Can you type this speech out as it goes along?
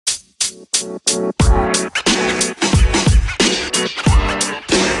Oh,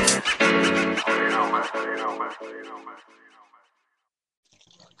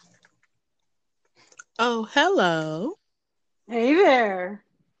 hello. Hey there.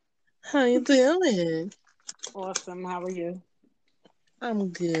 How you doing? Awesome. How are you? I'm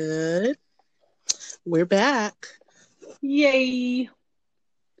good. We're back Yay.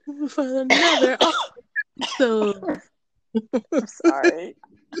 for another episode. I'm sorry.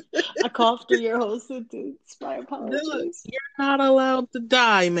 I coughed through your whole sentence. My Look, apologies. you're not allowed to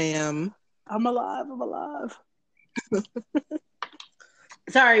die, ma'am. I'm alive. I'm alive.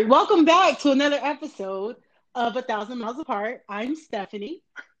 Sorry. Welcome back to another episode of A Thousand Miles Apart. I'm Stephanie.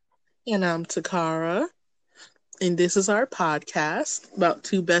 And I'm Takara. And this is our podcast about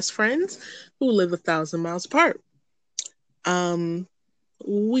two best friends who live 1,000 miles apart. Um,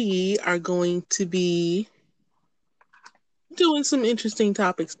 we are going to be doing some interesting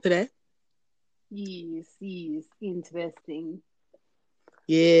topics today. Yes, yes. Interesting.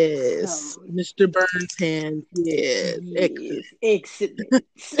 Yes, So, Mr. Burns hand. Yes, excellent. yes.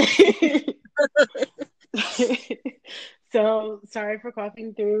 Excellent. So, sorry for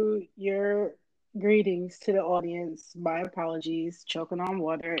coughing through your greetings to the audience. My apologies. Choking on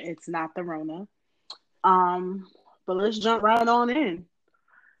water. It's not the Rona. Um, but let's jump right on in.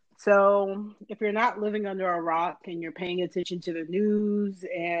 So, if you're not living under a rock and you're paying attention to the news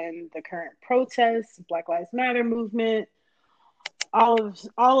and the current protests, Black Lives Matter movement, all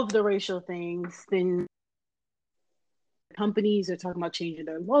of the racial things, then companies are talking about changing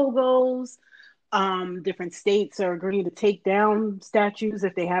their logos. Different states are agreeing to take down statues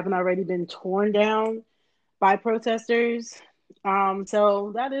if they haven't already been torn down by protesters.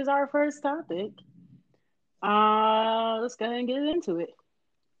 So that is our first topic. Let's go ahead and get into it.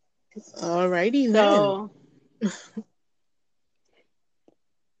 Alrighty then. So,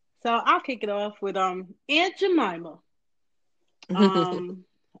 so I'll kick it off with Aunt Jemima. Um,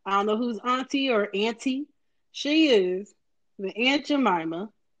 I don't know whose auntie or auntie she is, but Aunt Jemima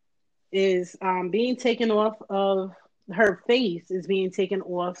is being taken off of her face is being taken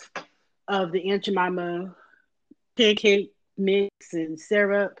off of the Aunt Jemima pancake mix and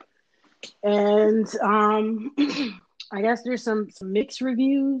syrup. And I guess there's some mixed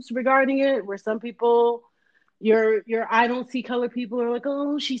reviews regarding it where some people your I don't see color people are like,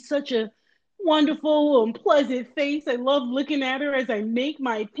 oh, she's such a wonderful and pleasant face. I love looking at her as I make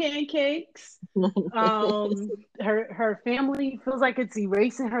my pancakes. Her family feels like it's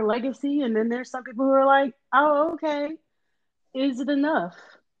erasing her legacy, and then there's some people who are like, oh, okay, is it enough?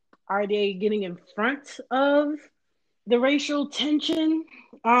 Are they getting in front of the racial tension?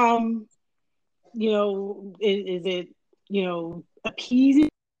 Um, is it appeasing?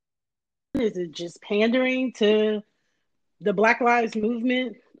 Is it just pandering to the Black Lives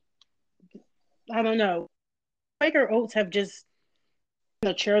Movement? I don't know. Quaker Oats have just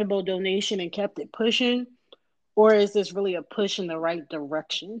a charitable donation and kept it pushing, or is this really a push in the right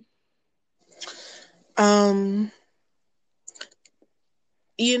direction? um,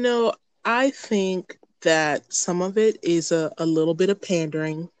 you know, I think that some of it is a little bit of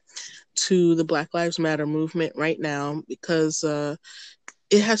pandering to the Black Lives Matter movement right now because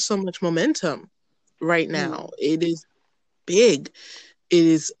it has so much momentum right now. Mm. It is big. It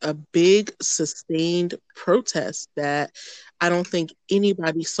is a big, sustained protest that I don't think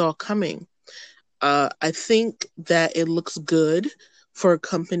anybody saw coming. I think that it looks good for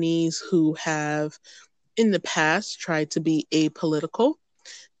companies who have in the past tried to be apolitical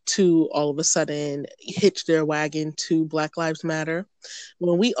to all of a sudden hitch their wagon to Black Lives Matter.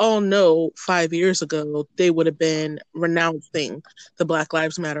 When we all know 5 years ago, they would have been renouncing the Black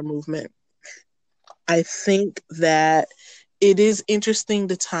Lives Matter movement. I think that it is interesting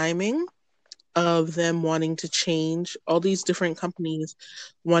the timing of them wanting to change all these different companies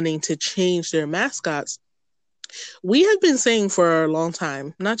wanting to change their mascots. We have been saying for a long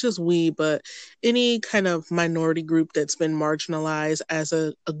time, not just we, but any kind of minority group that's been marginalized as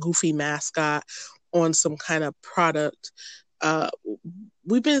a goofy mascot on some kind of product, uh,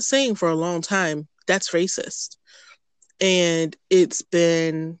 we've been saying for a long time that's racist. And it's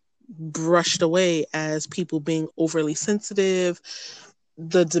been brushed away as people being overly sensitive,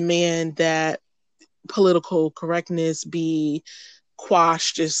 the demand that political correctness be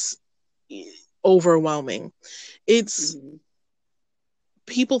quashed is overwhelming. It's Mm-hmm.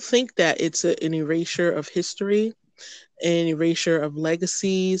 people think that it's an erasure of history, an erasure of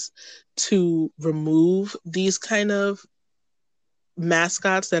legacies to remove these kind of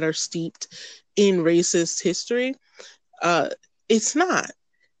mascots that are steeped in racist history. Uh, it's not.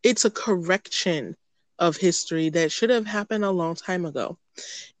 It's a correction of history that should have happened a long time ago.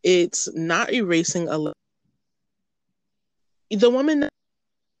 It's not erasing the woman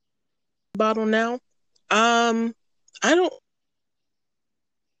bottle now. I don't.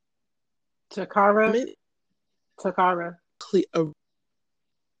 Takara, A Takara,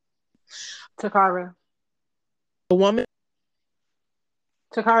 Takara, woman.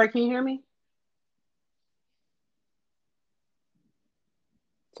 Takara. Can you hear me?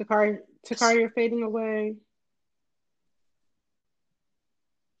 Takara, Takara, you're fading away.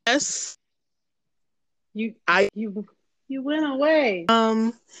 Yes, You, I. you went away.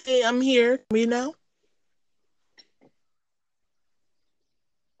 Hey, I'm here. Me now.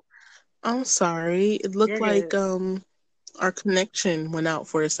 I'm sorry. It looked You're like good. our connection went out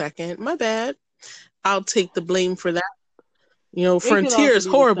for a second. My bad. I'll take the blame for that. You know, It could Frontier also is be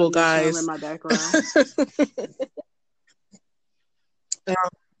the horrible, thunderstorm in guys. my background.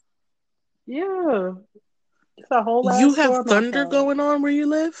 Yeah, it's a whole ass You have storm thunder outside. going on where you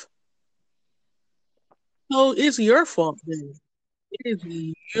live? Oh, it's your fault then. It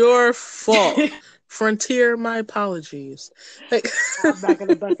is your fault. Frontier, my apologies. Like, I'm not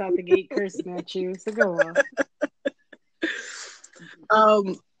gonna bust out the gate cursing at you. So go on.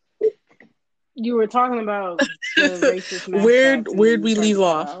 um, You were talking about the racist where'd mascots, and then where'd you we started leave to cut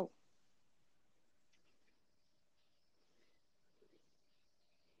off? out.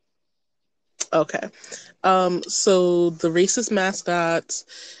 Okay. So the racist mascots,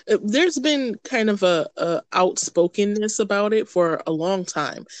 there's been kind of a outspokenness about it for a long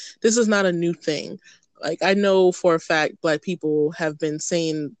time. This is not a new thing. Like I know for a fact black people have been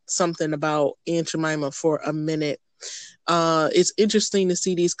saying something about Aunt Jemima for a minute. It's interesting to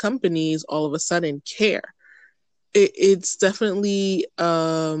see these companies all of a sudden care. It's definitely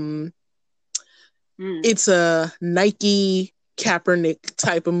it's a Nike Kaepernick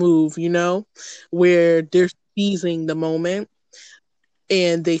type of move, you know, where they're seizing the moment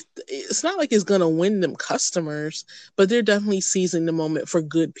and it's not like it's going to win them customers, but they're definitely seizing the moment for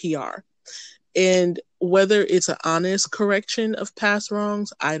good PR. And whether it's an honest correction of past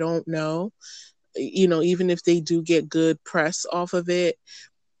wrongs, I don't know. You know, even if they do get good press off of it,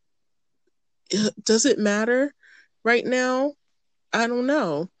 does it matter right now? I don't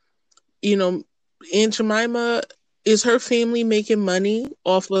know. You know, Aunt Jemima, is her family making money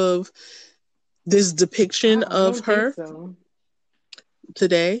off of this depiction I of don't think her so.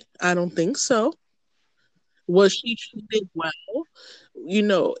 today? I don't think so. Was she treated well? You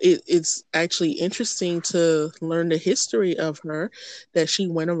know, it's actually interesting to learn the history of her, that she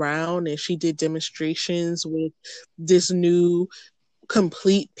went around and she did demonstrations with this new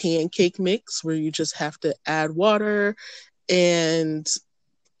complete pancake mix where you just have to add water, and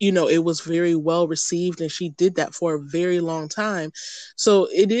you know, it was very well received, and she did that for a very long time. So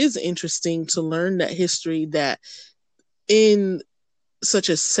it is interesting to learn that history, that in such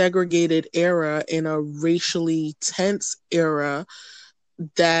a segregated era, in a racially tense era,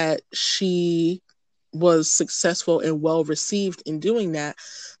 that she was successful and well received in doing that.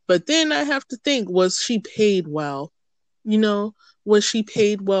 But then I have to think, was she paid well? You know, was she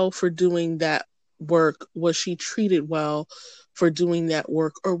paid well for doing that work? Was she treated well for doing that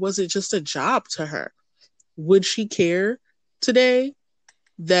work? Or was it just a job to her? Would she care today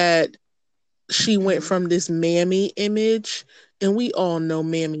that she went Mm. from this mammy image? And we all know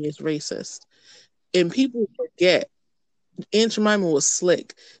mammy is racist. And people forget Aunt Jemima was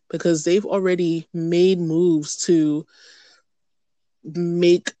slick because they've already made moves to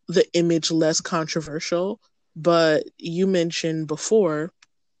make the image less controversial. But you mentioned before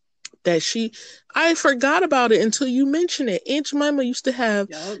that I forgot about it until you mentioned it. Aunt Jemima used to have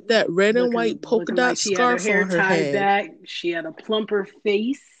Yep. that red and white polka Looking dot like she had her scarf hair on her tied head. back. She had a plumper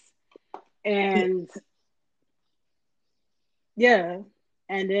face, and yeah,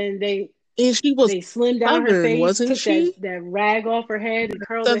 and then And she was they slimmed down her Southern, face, wasn't took she? that rag off her head, and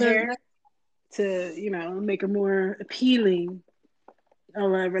curled the Southern. hair to make her more appealing or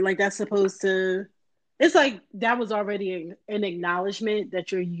whatever. Like that's supposed to. It's like that was already an acknowledgement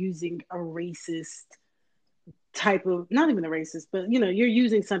that you're using a racist type of, not even a racist, but you're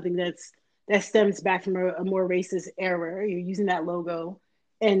using something that stems back from a more racist era. You're using that logo,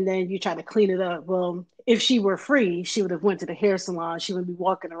 and then you try to clean it up. Well, if she were free, she would have went to the hair salon. She wouldn't be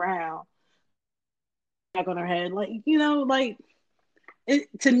walking around back on her head, like like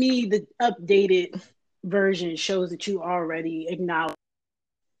to me, the updated version shows that you already acknowledge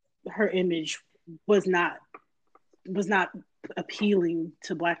her image was not was not appealing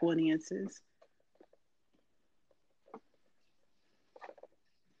to black audiences.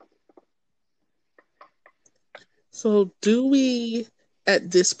 So, do we,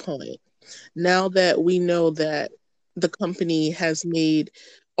 at this point, Now that we know that the company has made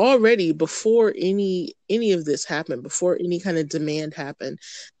already, before any of this happened, before any kind of demand happened,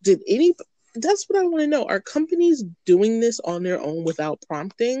 did any that's what I want to know. Are companies doing this on their own without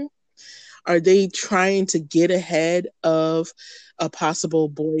prompting? Are they trying to get ahead of a possible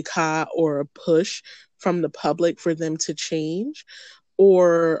boycott or a push from the public for them to change?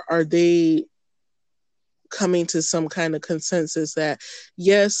 Or are they coming to some kind of consensus that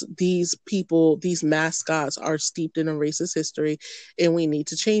yes, these people, these mascots are steeped in a racist history and we need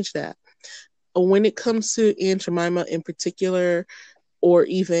to change that? When it comes to Aunt Jemima in particular, or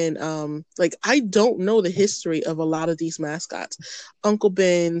even like I don't know the history of a lot of these mascots. Uncle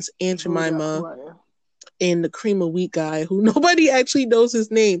Ben's, Aunt Jemima, and the cream of wheat guy, who nobody actually knows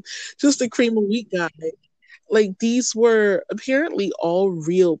his name, just the cream of wheat guy. Like these were apparently all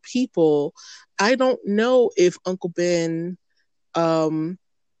real people. I don't know if Uncle Ben, um,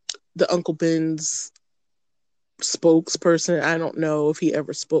 the Uncle Ben's spokesperson, I don't know if he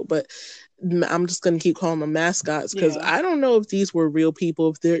ever spoke, but I'm just going to keep calling them mascots because I don't know if these were real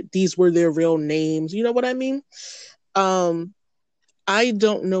people, if these were their real names. You know what I mean? I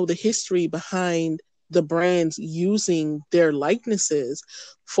don't know the history behind the brands using their likenesses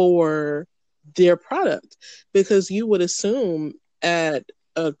for their product, because you would assume at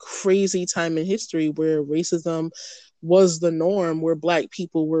a crazy time in history where racism was the norm, where Black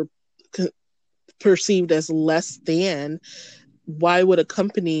people were perceived as less than, why would a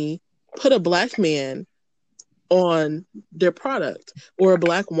company put a Black man on their product, or a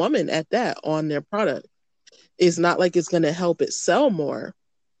Black woman at that on their product? It's not like it's going to help it sell more.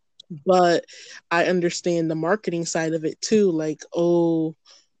 But I understand the marketing side of it too. Like, oh,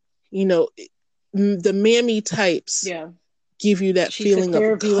 you know, the mammy types give you that feeling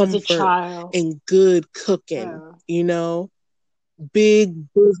of comfort and good cooking, you know,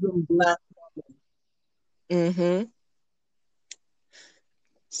 big bosom Black woman. Mm-hmm.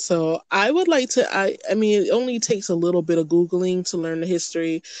 So I would like to, I mean, it only takes a little bit of Googling to learn the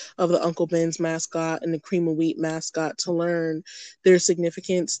history of the Uncle Ben's mascot and the cream of wheat mascot to learn their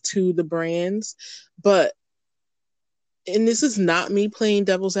significance to the brands. But, and this is not me playing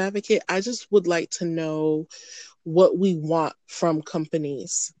devil's advocate, I just would like to know what we want from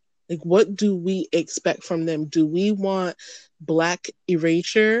companies. Like, what do we expect from them? Do we want Black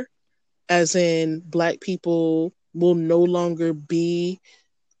erasure, as in Black people will no longer be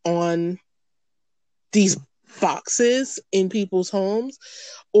on these boxes in people's homes?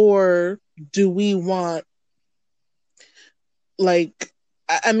 Or do we want, like,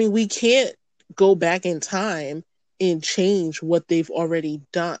 I mean, we can't go back in time and change what they've already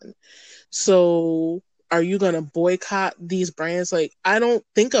done. So are you going to boycott these brands? Like, I don't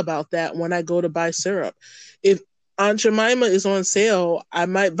think about that when I go to buy syrup. If Aunt Jemima is on sale, I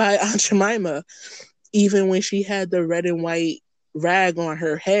might buy Aunt Jemima. Even when she had the red and white rag on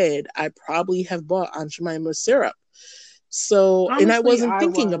her head, I probably have bought Aunt Jemima syrup. So, honestly, and I wasn't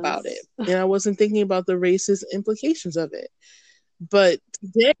thinking about it. And I wasn't thinking about the racist implications of it. But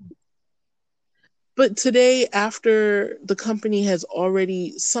today, after the company has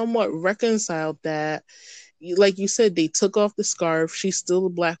already somewhat reconciled that, like you said, they took off the scarf. She's still a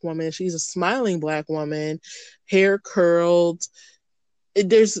Black woman. She's a smiling Black woman, hair curled.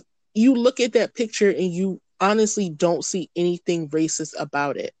 You look at that picture and you honestly don't see anything racist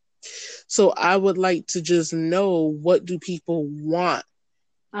about it. So I would like to just know, what do people want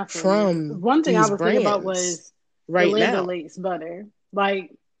from one thing these I was brands thinking about was right the Land now? O'Lakes butter.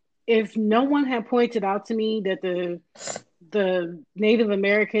 Like, if no one had pointed out to me that the Native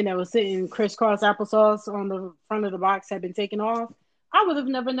American that was sitting crisscross applesauce on the front of the box had been taken off, I would have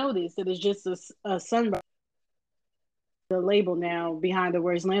never noticed that it's just a sunrise, the label now behind the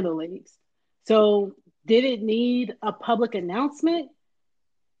words Land O'Lakes. So did it need a public announcement?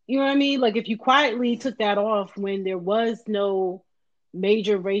 You know what I mean? Like, if you quietly took that off when there was no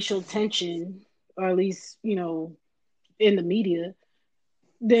major racial tension, or at least, you know, in the media,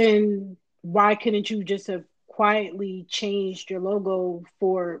 then why couldn't you just have quietly changed your logo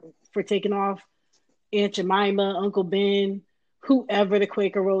for taking off Aunt Jemima, Uncle Ben, whoever the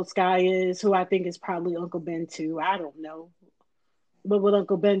Quaker Oat Sky is, who I think is probably Uncle Ben too. I don't know. What would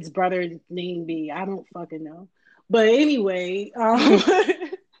Uncle Ben's brother's name be? I don't fucking know. But anyway,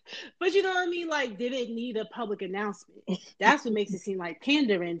 but you know what I mean? Like, did it need a public announcement? That's what makes it seem like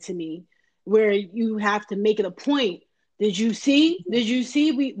pandering to me, where you have to make it a point. Did you see? Did you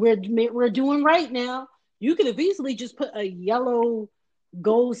see? We're doing right now. You could have easily just put a yellow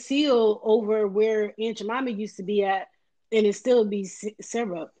gold seal over where Aunt Jemima used to be at, and it still be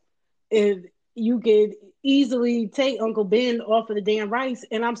syrup. If you could easily take Uncle Ben off of the damn rice,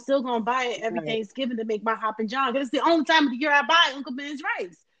 and I'm still gonna buy it every Right. Thanksgiving to make my Hoppin' John. Because it's the only time of the year I buy Uncle Ben's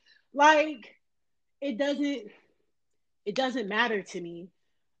rice. Like it doesn't it doesn't matter to me.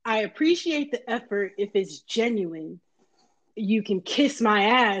 I appreciate the effort if it's genuine. You can kiss my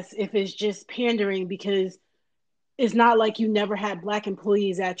ass if it's just pandering because it's not like you never had black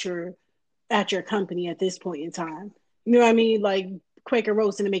employees at your company at this point in time. You know what I mean? Like Quaker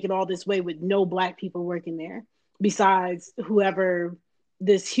roasting to make it all this way with no black people working there, besides whoever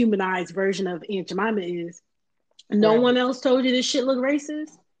this humanized version of Aunt Jemima is. No Right. one else told you this shit look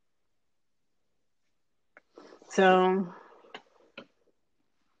racist. So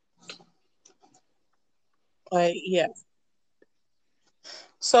Like, yeah.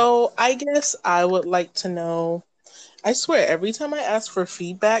 So I guess I would like to know. I swear, every time I ask for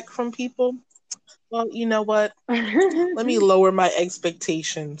feedback from people, well, you know what? Let me lower my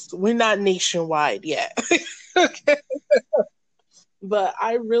expectations. We're not nationwide yet. Okay. But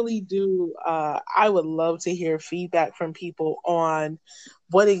I really do. I would love to hear feedback from people on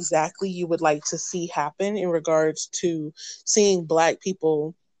what exactly you would like to see happen in regards to seeing Black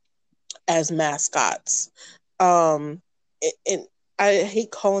people as mascots. Um, and I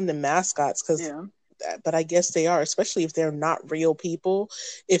hate calling them mascots because, yeah. but I guess they are, especially if they're not real people,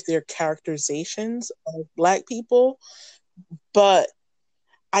 if they're characterizations of Black people. But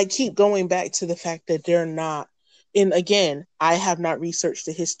I keep going back to the fact that they're not. And again, I have not researched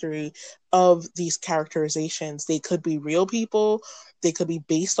the history of these characterizations. They could be real people. They could be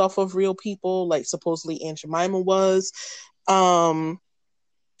based off of real people, like supposedly Aunt Jemima was. Um,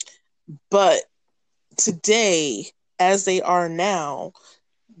 but today, as they are now,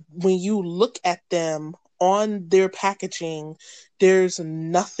 when you look at them on their packaging, there's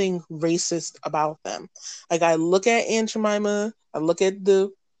nothing racist about them. Like I look at Aunt Jemima, I look at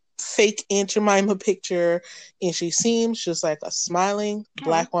the fake Aunt Jemima picture, and she seems just like a smiling Oh.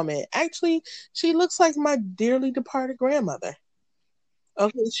 Black woman. Actually, she looks like my dearly departed grandmother.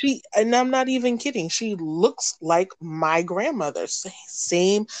 Okay, she and I'm not even kidding. She looks like my grandmother.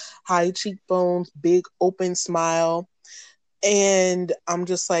 Same high cheekbones, big open smile, and I'm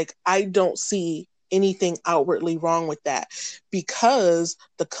just like, I don't see anything outwardly wrong with that because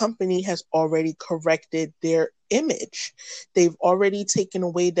the company has already corrected their image. They've already taken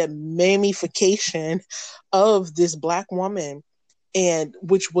away that mamification of this Black woman, and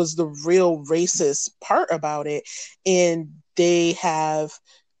which was the real racist part about it. And they have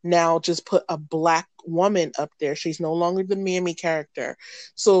now just put a Black woman up there. She's no longer the mammy character.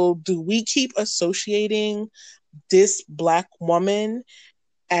 So do we keep associating this Black woman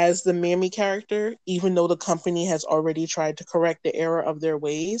as the mammy character, even though the company has already tried to correct the error of their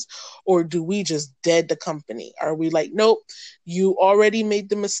ways? Or do we just dead the company? Are we like, nope, you already made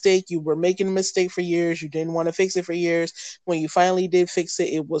the mistake. You were making a mistake for years. You didn't want to fix it for years. When you finally did fix it,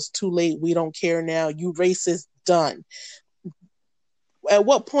 it was too late. We don't care now. You racist, done. At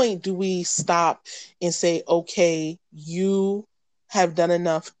what point do we stop and say, okay, you have done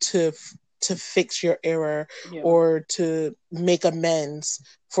enough to fix your error Yeah. or to make amends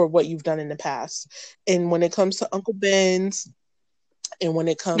for what you've done in the past? And when it comes to Uncle Ben's and when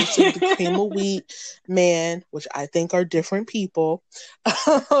it comes to the cream of wheat man, which I think are different people,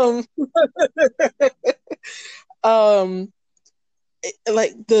 um, um,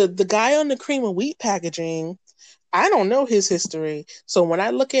 like the guy on the cream of wheat packaging, I don't know his history. So when I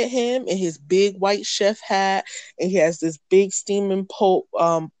look at him in his big white chef hat and he has this big steaming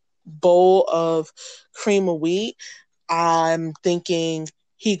bowl of cream of wheat, I'm thinking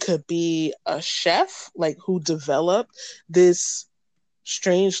he could be a chef, like who developed this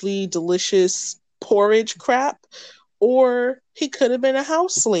strangely delicious porridge crap, or he could have been a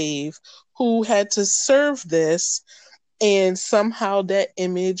house slave who had to serve this, and somehow that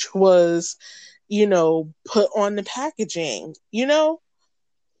image was, put on the packaging.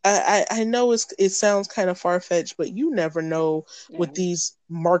 I know it sounds kind of far fetched, but you never know Yeah. with these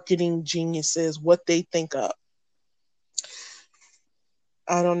marketing geniuses what they think up.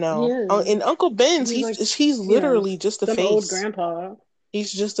 I don't know. Yeah. And Uncle Ben's, He's like, he's yeah, literally just a some old face. grandpa.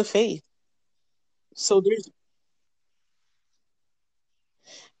 He's just a face. So there's,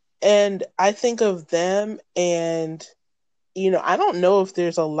 and I think of them, and I don't know if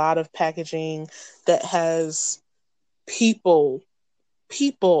there's a lot of packaging that has people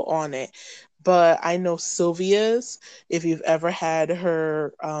people on it. But I know Sylvia's, if you've ever had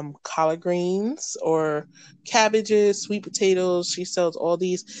her collard greens or cabbages, sweet potatoes, she sells all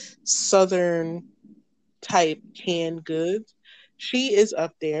these southern type canned goods. She is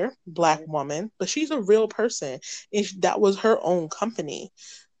up there, Black Right. woman, but she's a real person. And that was her own company.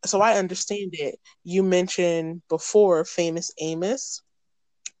 So I understand it. You mentioned before Famous Amos.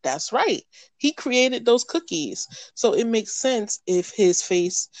 That's right. He created those cookies. So it makes sense if his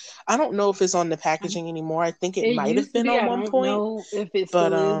face, I don't know if it's on the packaging anymore. I think it It might have used to been be. on I one don't point, know if it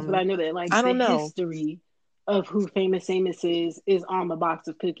but still is, but I know that like I the don't know. history of who Famous Amos is on the box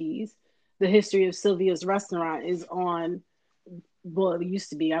of cookies. The history of Sylvia's restaurant is on. Well, it used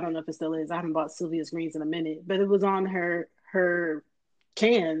to be. I don't know if it still is. I haven't bought Sylvia's greens in a minute, but it was on her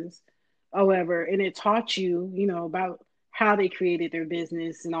cans. However, and it taught you, about how they created their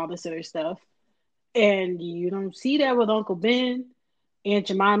business and all this other stuff. And you don't see that with Uncle Ben, Aunt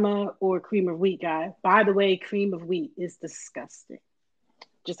Jemima, or Cream of Wheat guy. By the way, Cream of Wheat is disgusting.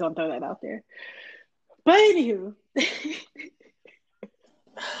 Just gonna throw that out there. But anywho,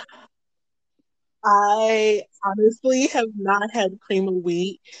 I honestly have not had cream of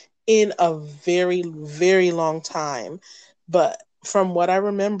wheat in a very, very long time. But from what I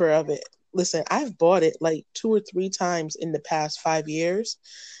remember of it, listen, I've bought it like 2 or 3 times in the past 5 years.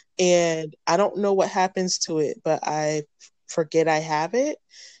 And I don't know what happens to it, but I forget I have it.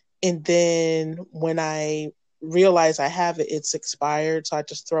 And then when I realize I have it, it's expired. So I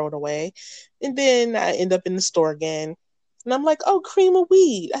just throw it away. And then I end up in the store again. And I'm like, oh, cream of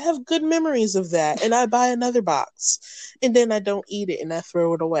wheat. I have good memories of that. And I buy another box. And then I don't eat it and I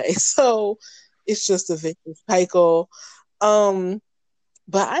throw it away. So it's just a vicious cycle. Um,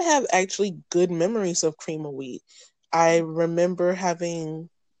 but I have actually good memories of cream of wheat. I remember having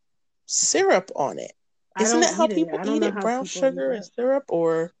syrup on it. I Isn't don't that how eat it. people I don't eat know it? how Brown people eat sugar and that. syrup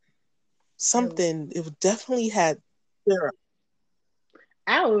or Ew. something. It definitely had syrup.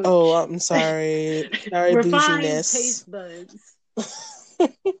 Oh, Ouch. I'm sorry. Sorry, Refined bouginess. taste buds.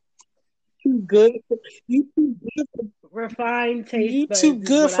 Too good. You too good. Refined taste You too buds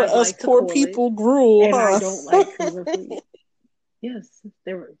is good what for I'd us like to poor call it. people gruel, And I huh? don't like cream of wheat. Yes,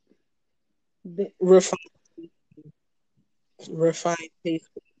 they were. They, refined, refined taste.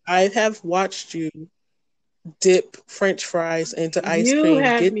 I have watched you dip French fries into ice you cream.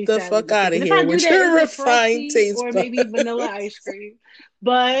 have Get me the sadly fuck out of mistaken. If I here do with that, your is it refined frosty taste or bud. maybe vanilla ice cream?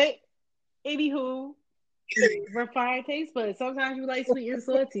 But anywho, refined taste buds. Sometimes you like sweet and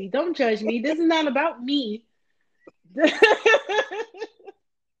salty. Don't judge me. This is not about me.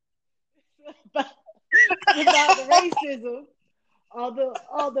 It's about the racism, all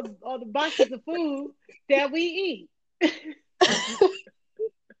the boxes of food that we eat.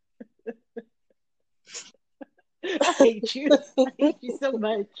 I hate you. I hate you so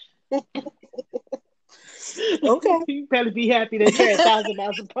much. Okay. You better be happy that you're 1,000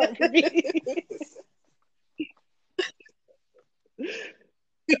 miles apart from me.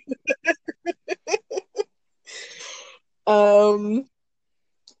 Um.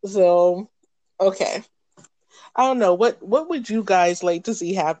 So, okay. I don't know what would you guys like to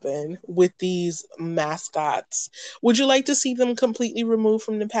see happen with these mascots? Would you like to see them completely removed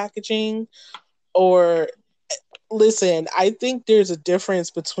from the packaging, or listen? I think there's a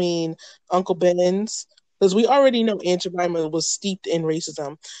difference between Uncle Ben's, because we already know Aunt Jemima was steeped in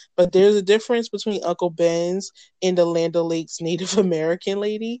racism, but there's a difference between Uncle Ben's and the Land O'Lakes Native American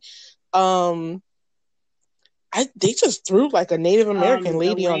lady. Um, they just threw like a Native American The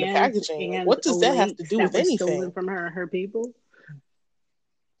lady on the lands packaging. Like, and what does that have to Lakes do that with were stolen anything? from her and her people,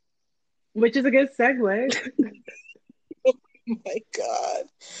 which is a good segue. My God.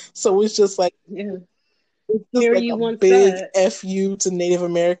 So Yeah. it's just Here like you a once big said. FU to Native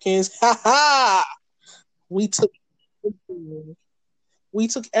Americans. Ha ha. We took we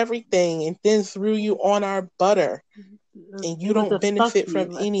took everything and then threw you on our butter and It you was don't a fuck benefit from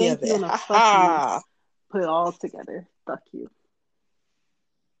you, a any thank of you, it. and a Ha fuck you ha. put all together. Fuck you.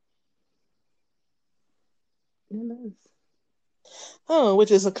 It is. Oh,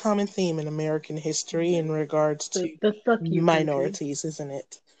 which is a common theme in American history in regards to The fuck you country. minorities, isn't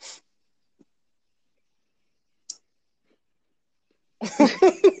it?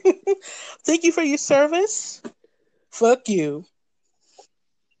 Thank you for your service. Fuck you.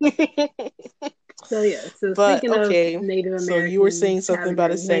 So yeah, so But speaking of okay, Native so you were Americans saying something having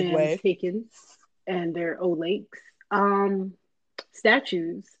about a their land segue. taken and their old lakes,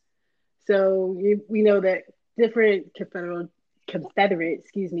 statues. So we know that different Confederate,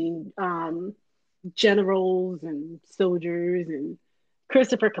 excuse me, generals and soldiers and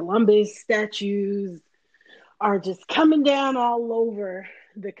Christopher Columbus statues are just coming down all over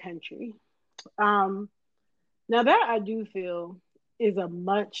the country. Um, Now that I do feel is a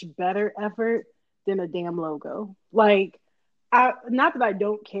much better effort than a damn logo. Like, I not that I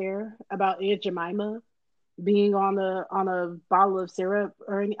don't care about Aunt Jemima being on a bottle of syrup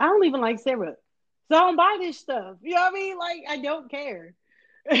or any. I don't even like syrup, so I don't buy this stuff. You know what I mean? Like, I don't care.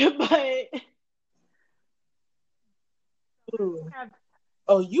 But Ooh. I,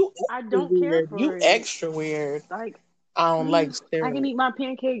 Oh, you I extra don't care weird. You for it. extra weird. Like, I don't like I can syrup. eat my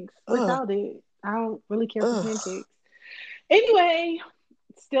pancakes Ugh. without it. I don't really care for Ugh. pancakes. Anyway,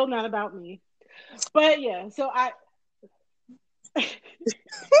 still not about me. But yeah, so I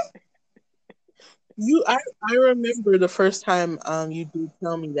I remember the first time you did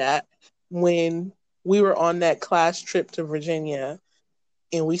tell me that when we were on that class trip to Virginia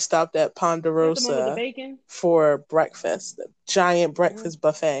and we stopped at that's the one with the Ponderosa bacon. for breakfast, the giant Mhm. breakfast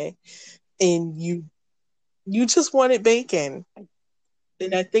buffet, and you just wanted bacon.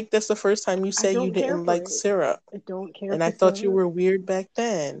 And I think that's the first time you I said you don't care didn't for like it. syrup. I don't care And I for thought you syrup. were weird back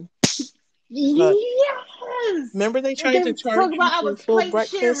then. But Yes. remember they And tried to then talk charge you about I for was a full plate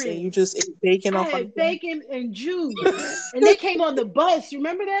breakfast and you sharing. just ate bacon I off our had plate? bacon and juice. And they came on the bus.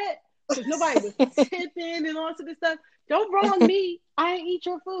 Remember that? Because nobody was tipping and all sorts of stuff. Don't wrong me. I ain't eat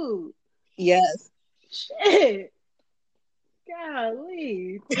your food. Yes. Shit.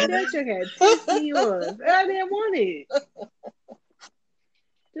 Golly. That shit had pissed me off. I didn't want it.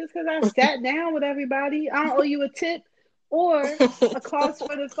 Just because I sat down with everybody, I don't owe you a tip or a cost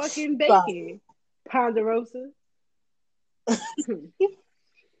for the fucking Stop. bacon. Ponderosa.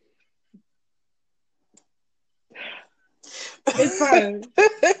 It's fine.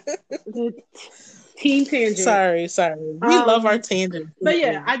 The team tangent. Sorry. We love our Um, tangents. but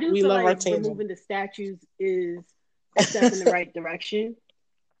yeah, I do We feel love our like tangents. removing the statues is a step in the right direction.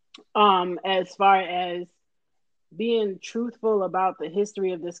 As far as being truthful about the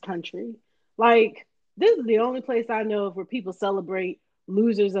history of this country. Like, this is the only place I know of where people celebrate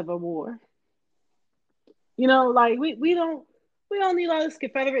losers of a war. Like we don't need all this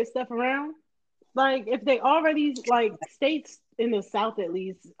Confederate stuff around. Like if they already like states in the South at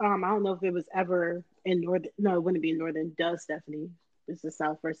least, I don't know if it was ever in North. No, it wouldn't be in Northern. Does Stephanie? It's the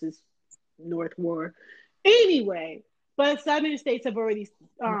South versus North war. Anyway, but Southern states have already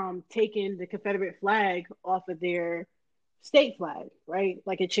taken the Confederate flag off of their state flag, right?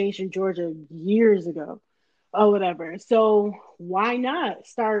 Like it changed in Georgia years ago or whatever. So why not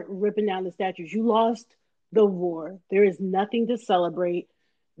start ripping down the statues? You lost the war. There is nothing to celebrate.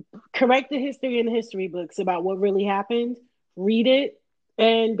 Correct the history in the history books about what really happened. Read it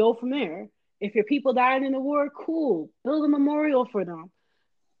and go from there. If your people died in the war, cool. Build a memorial for them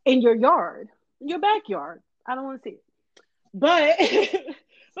in your yard, in your backyard. I don't want to see it. But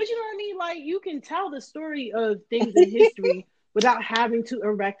but you know what I mean? Like you can tell the story of things in history without having to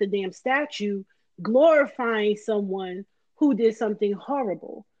erect a damn statue glorifying someone who did something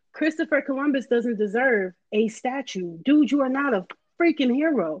horrible. Christopher Columbus doesn't deserve a statue. Dude, you are not a freaking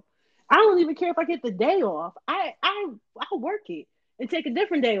hero. I don't even care if I get the day off. I'll work it and take a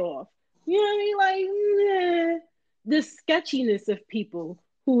different day off. You know what I mean? Like the sketchiness of people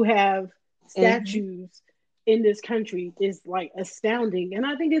who have Hmm. statues in this country is like astounding. And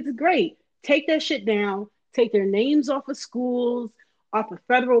I think it's great. Take that shit down, take their names off of schools, off of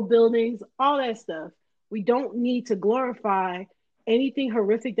federal buildings, all that stuff. We don't need to glorify anything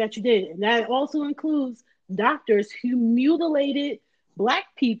horrific that you did. And that also includes doctors who mutilated Black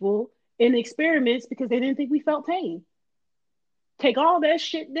people in experiments because they didn't think we felt pain. Take all that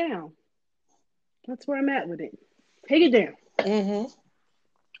shit down. That's where I'm at with it. Take it down. Hmm.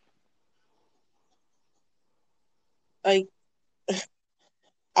 Like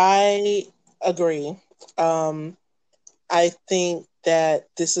I agree. Um, I think that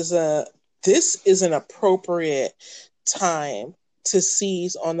this is an appropriate time to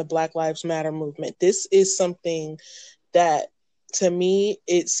seize on the Black Lives Matter movement. This is something that to me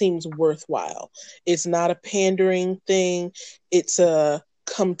it seems worthwhile. It's not a pandering thing. It's a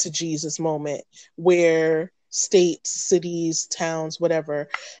come to Jesus moment where states, cities, towns, whatever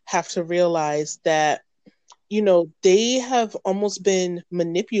have to realize that they have almost been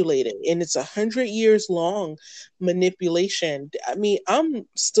manipulated, and it's 100 years long manipulation. I mean, I'm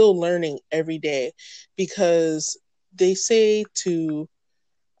still learning every day because they say to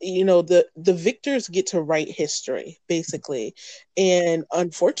the victors get to write history basically, and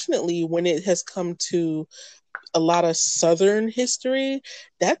unfortunately when it has come to a lot of Southern history,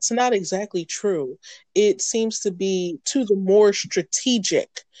 that's not exactly true. It seems to be to the more strategic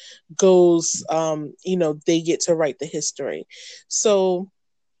goes, they get to write the history. So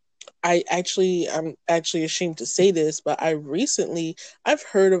I'm actually ashamed to say this, but I've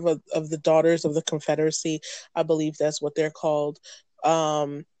heard of the Daughters of the Confederacy. I believe that's what they're called.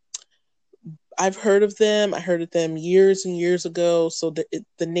 Um, I've heard of them. I heard of them years and years ago. So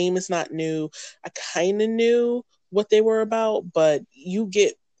the name is not new. I kind of knew what they were about, but you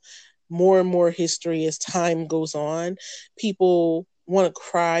get more and more history as time goes on. People want to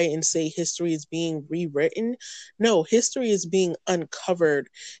cry and say history is being rewritten. No, history is being uncovered.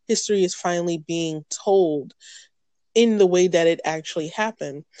 History is finally being told in the way that it actually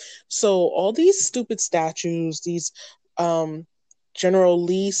happened. So all these stupid statues, these um General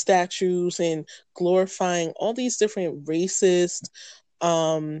Lee statues and glorifying all these different racist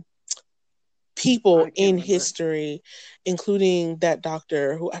um people I can't in remember. history, including that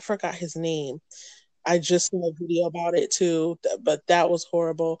doctor who I forgot his name. I just saw a video about it too, but that was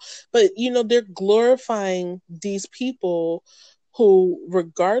horrible. But they're glorifying these people who,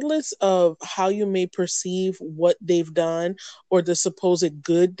 regardless of how you may perceive what they've done or the supposed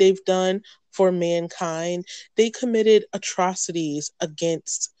good they've done for mankind, they committed atrocities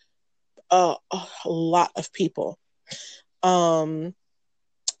against a lot of people. Um,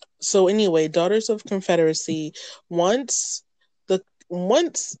 so anyway, Daughters of Confederacy, once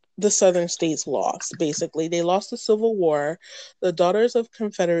the southern states lost, basically they lost the Civil War, the Daughters of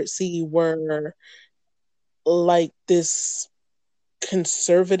Confederacy were like this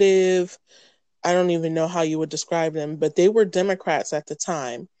conservative, I don't even know how you would describe them, but they were Democrats at the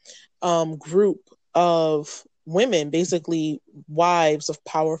time, group of women, basically wives of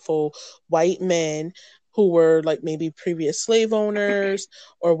powerful white men who were like maybe previous slave owners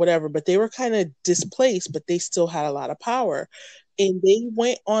or whatever, but they were kind of displaced, but they still had a lot of power. And they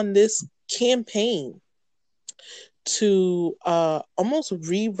went on this campaign to almost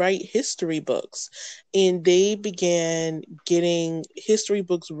rewrite history books. And they began getting history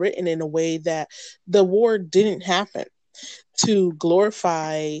books written in a way that the war didn't happen, to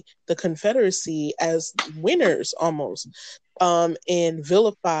glorify the Confederacy as winners almost, and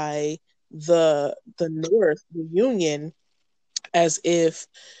vilify the North, the Union, as if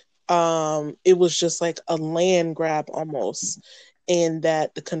it was just like a land grab almost, and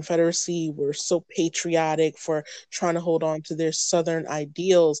that the Confederacy were so patriotic for trying to hold on to their Southern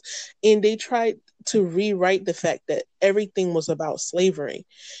ideals. And they tried to rewrite the fact that everything was about slavery.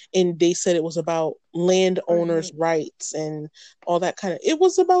 And they said it was about landowners' Right. rights and all that kind of. It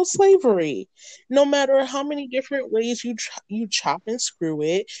was about slavery. No matter how many different ways you chop and screw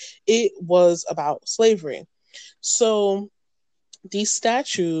it, it was about slavery. So these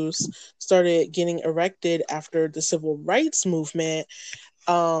statues started getting erected after the civil rights movement,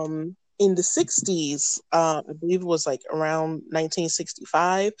 in the 60s. I believe it was like around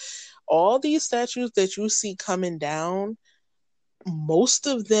 1965. All these statues that you see coming down, most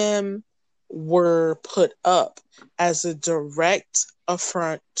of them were put up as a direct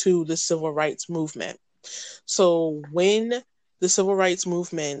affront to the civil rights movement. So when the civil rights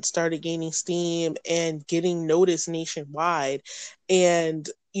movement started gaining steam and getting noticed nationwide, and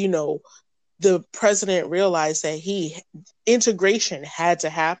the president realized that he integration had to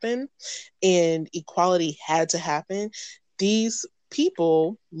happen and equality had to happen, these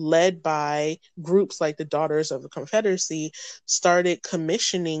people, led by groups like the Daughters of the Confederacy, started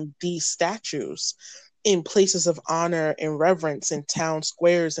commissioning these statues in places of honor and reverence, in town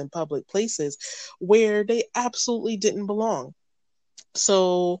squares and public places where they absolutely didn't belong.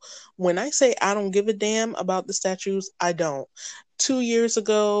 So when I say I don't give a damn about the statues, I don't. 2 years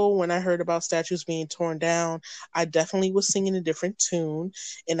ago, when I heard about statues being torn down, I definitely was singing a different tune.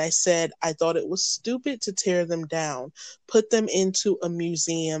 And I said I thought it was stupid to tear them down, put them into a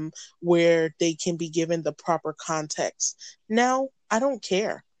museum where they can be given the proper context. Now, I don't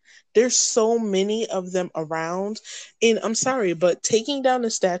care. There's so many of them around. And I'm sorry, but taking down a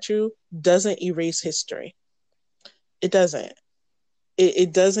statue doesn't erase history. It doesn't.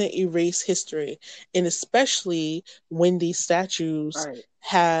 It doesn't erase history. And especially when these statues Right.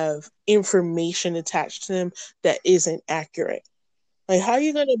 have information attached to them that isn't accurate. Like, how are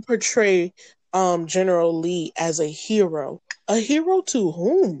you going to portray General Lee as a hero? A hero to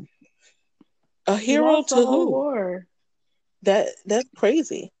whom? A He hero lost the to whole who? war. That's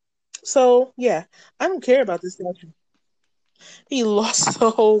crazy. So yeah, I don't care about this statue. He lost the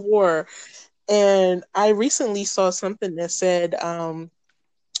whole war. And I recently saw something that said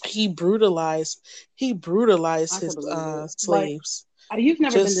he brutalized he brutalized I could his believe it. Like, slaves. you've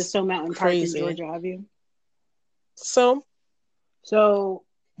never been to Just Stone Mountain Park in crazy. Georgia, have you? So So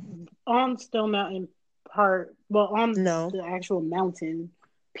on Stone Mountain Park, well, on no. the actual mountain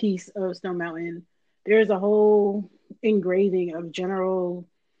piece of Stone Mountain, there's a whole engraving of General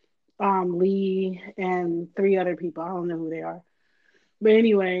Lee and three other people. I don't know who they are. But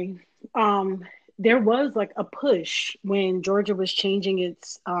anyway, um, there was like a push when Georgia was changing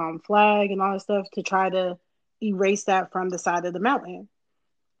its flag and all that stuff to try to erase that from the side of the mountain.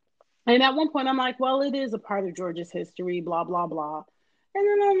 And at one point, I'm like, well, it is a part of Georgia's history, blah, blah, blah. And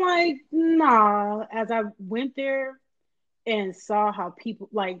then I'm like, nah. As I went there, and saw how people,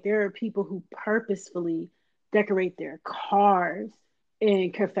 like, there are people who purposefully decorate their cars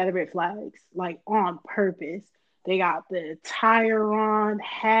in Confederate flags, like on purpose. They got the attire on,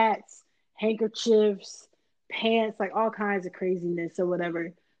 hats, handkerchiefs, pants, like all kinds of craziness or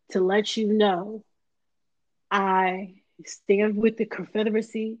whatever, to let you know I stand with the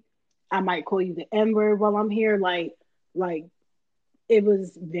Confederacy. I might call you the N word while I'm here. Like it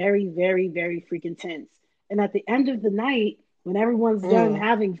was very, very, very freaking tense. And at the end of the night, when everyone's done Mm.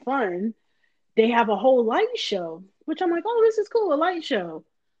 having fun, they have a whole light show, which I'm like, oh, this is cool, a light show.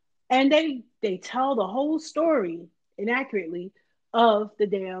 And they tell the whole story inaccurately of the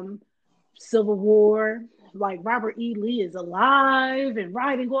damn Civil War. Like Robert E. Lee is alive and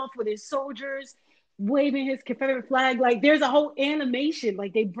riding off with his soldiers, waving his Confederate flag. Like there's a whole animation.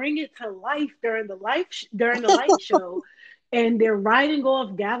 Like they bring it to life during the light show, and they're riding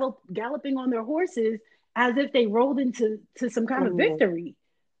off, galloping on their horses as if they rolled into some kind of Mm. victory.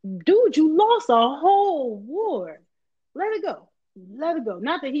 Dude, you lost a whole war. Let it go. Let it go.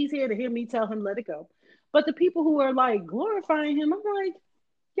 Not that he's here to hear me tell him let it go. But the people who are like glorifying him, I'm like,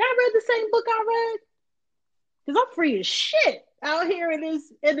 y'all read the same book I read? Because I'm free as shit out here in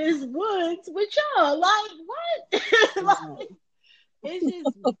this woods with y'all. Like, what? Like, it's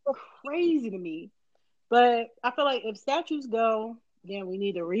just crazy to me. But I feel like if statues go, then we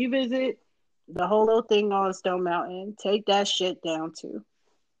need to revisit the whole little thing on Stone Mountain. Take that shit down too.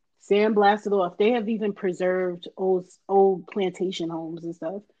 Sandblast it off. They have even preserved old plantation homes and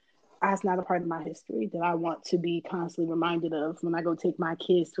stuff. That's not a part of my history that I want to be constantly reminded of when I go take my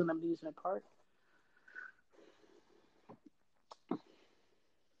kids to an amusement park.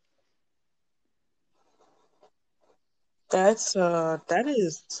 That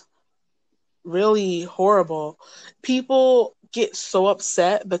is really horrible. People get so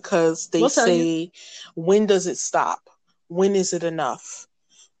upset because they We'll tell you. say, when does it stop? When is it enough?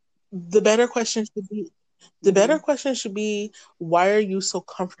 The better question should be the better Mm-hmm. question should be, why are you so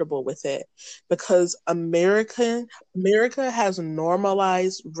comfortable with it? Because America has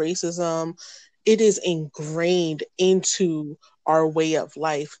normalized racism. It is ingrained into our way of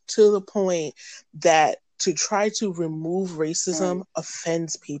life to the point that to try to remove racism Right.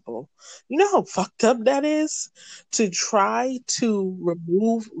 offends people. You know how fucked up that is? To try to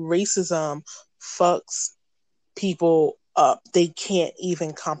remove racism fucks people up. They can't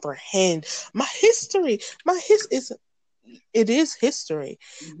even comprehend my history. It is history,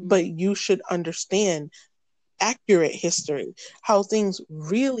 but Mm-hmm. you should understand accurate history, how things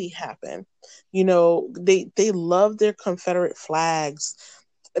really happen. They love their Confederate flags.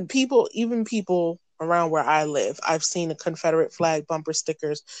 Even people around where I live, I've seen a Confederate flag bumper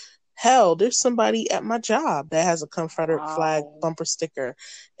stickers. Hell, there's somebody at my job that has a Confederate flag Wow. bumper sticker.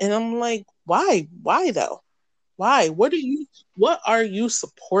 And I'm like, why? Why though? Why? What are you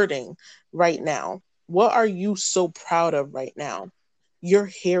supporting right now? What are you so proud of right now? Your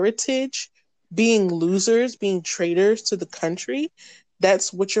heritage, being losers, being traitors to the country,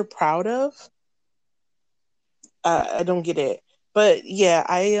 that's what you're proud of? I don't get it. But yeah,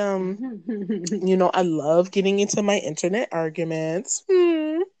 I love getting into my internet arguments.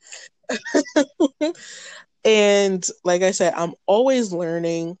 And like I said, I'm always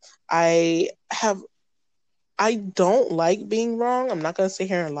learning. I have I don't like being wrong. I'm not going to sit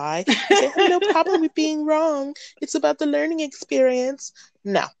here and lie and say I have no problem with being wrong. It's about the learning experience.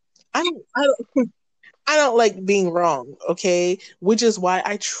 No, I don't like being wrong. Okay, which is why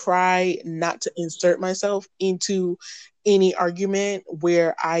I try not to insert myself into any argument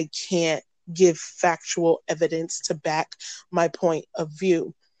where I can't give factual evidence to back my point of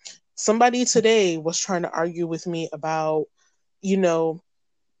view. Somebody today was trying to argue with me about, you know,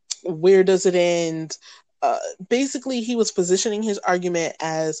 where does it end? Uh, Basically, he was positioning his argument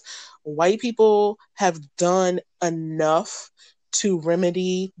as white people have done enough to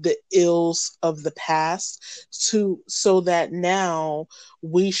remedy the ills of the past so that now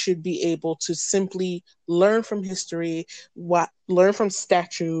we should be able to simply learn from history, learn from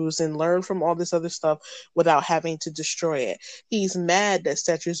statues and learn from all this other stuff without having to destroy it. He's mad that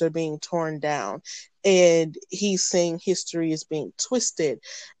statues are being torn down, and he's saying history is being twisted.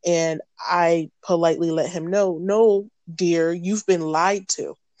 And I politely let him know, no, dear, you've been lied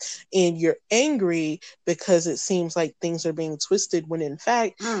to. And you're angry because it seems like things are being twisted when in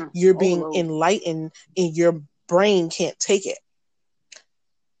fact you're being Overload. enlightened and your brain can't take it.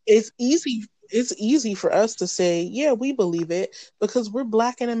 It's easy for us to say, yeah, we believe it because we're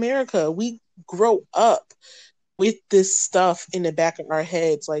black in America. We grow up with this stuff in the back of our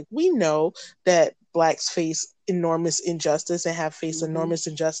heads. Like, we know that blacks face enormous injustice and have faced Mm-hmm. enormous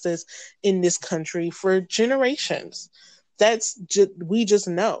injustice in this country for generations. we just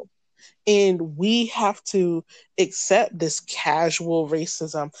know. And we have to accept this casual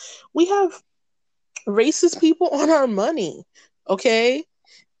racism. We have racist people on our money, okay?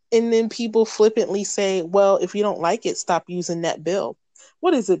 And then people flippantly say, well, if you don't like it, stop using that bill.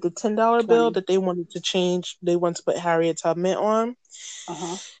 What is it, the $10 bill 20. that they wanted to change? They wanted to put Harriet Tubman on.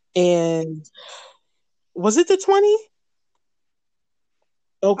 Uh-huh. And was it the 20?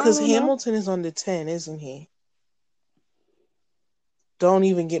 Oh, I because don't know. Hamilton is on the 10, isn't he? Don't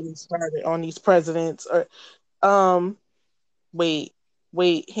even get me started on these presidents. Or wait,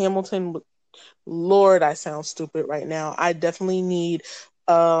 Hamilton. Lord, I sound stupid right now. Um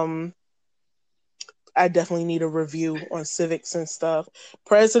I definitely need a review on civics and stuff.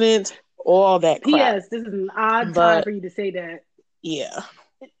 President, all that crap. P.S. This is an odd time But for you to say that. yeah.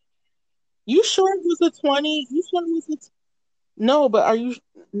 You sure it was a 20? You sure it was a No, but are you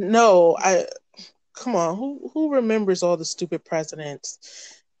no, I come on, who remembers all the stupid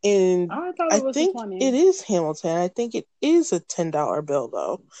presidents? And I thought I it was a think 20. it is Hamilton. I think it is a $10 bill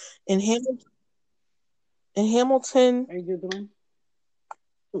though. And Hamilton, Are you doing?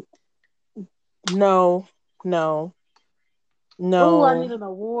 no, no, Oh, I need no. an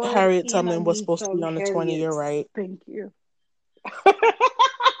award Harriet and I Tubman was need supposed to be some on the 20. You're Harriets. right. Thank you.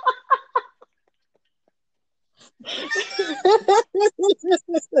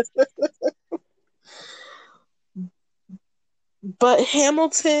 But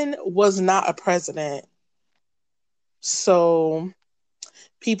Hamilton was not a president. So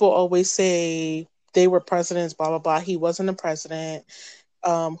people always say they were presidents, blah blah blah. He wasn't a president.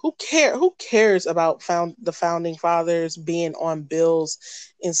 Who cares about the founding fathers being on bills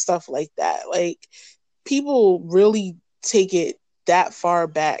and stuff like that? Like, people really take it that far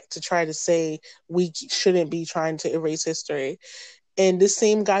back to try to say we shouldn't be trying to erase history. And this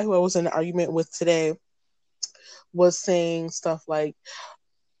same guy who I was in an argument with today was saying stuff like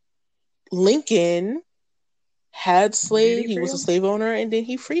Lincoln had Did slaves, he he was a fail? slave owner, and then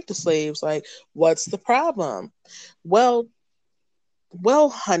he freed the slaves. Like, what's the problem? Well,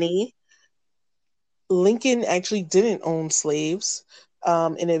 honey, Lincoln actually didn't own slaves.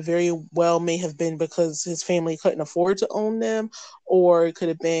 And it very well may have been because his family couldn't afford to own them, or it could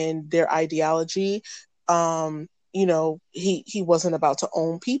have been their ideology. He wasn't about to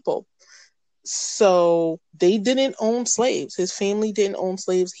own people. So they didn't own slaves. His family didn't own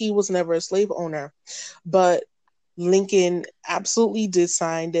slaves. He was never a slave owner. But Lincoln absolutely did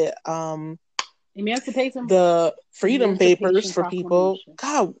sign Emancipation the freedom papers Emancipation for people. Proclamation.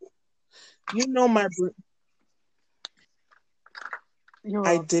 God, you know my You're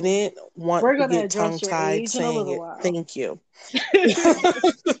I welcome. didn't want We're to gonna get tongue address your tied age in a saying little it. while. Thank you.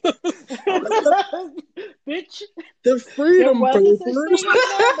 Bitch, The there freedom was a such papers. thing as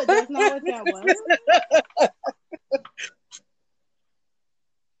that, but that's not what that was.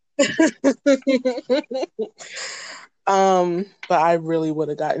 But I really would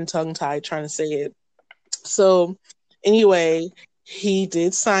have gotten tongue tied trying to say it. So anyway, he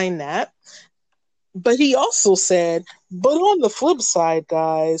did sign that. But he also said, but on the flip side,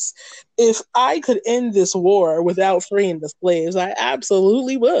 guys, if I could end this war without freeing the slaves, I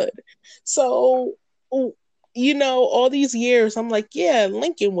absolutely would. So, all these years, I'm like, yeah,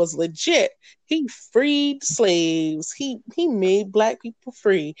 Lincoln was legit. He freed slaves. He made black people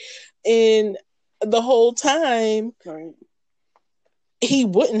free. And the whole time, Right. he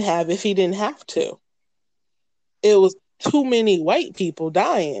wouldn't have if he didn't have to. It was too many white people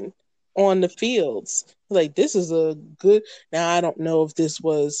dying on the fields. Like, this is a good. Now, I don't know if this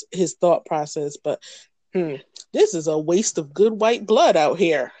was his thought process, but this is a waste of good white blood out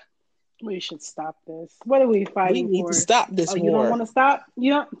here. We should stop this. What are we We fighting need to for? stop Oh, this you don't war. want to stop?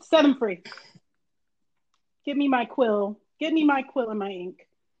 You don't set him free. Give me my quill. Give me my quill and my ink.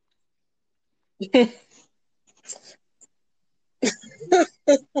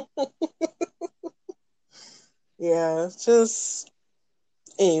 Yeah, just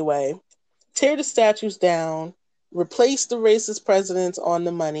anyway, tear the statues down, replace the racist presidents on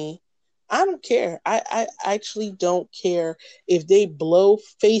the money. I don't care. I actually don't care if they blow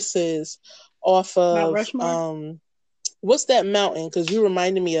faces off Mount of Rushmore? what's that mountain? Because you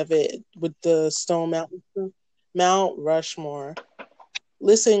reminded me of it with the Stone Mountain. Mount Rushmore.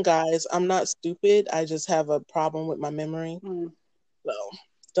 Listen, guys, I'm not stupid. I just have a problem with my memory. Mm. So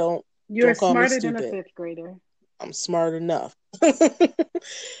don't You're call me smarter than a stupid. fifth grader. I'm smart enough.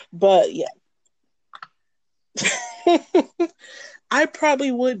 But yeah. I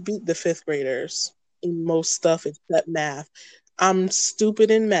probably would beat the fifth graders in most stuff except math. I'm stupid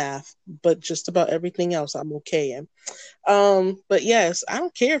in math, but just about everything else I'm okay in. But yes, I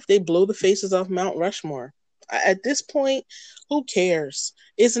don't care if they blow the faces off Mount Rushmore. At this point, who cares?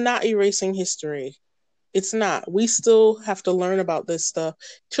 It's not erasing history. It's not. We still have to learn about this stuff.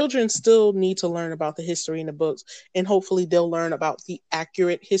 Children still need to learn about the history in the books, and hopefully they'll learn about the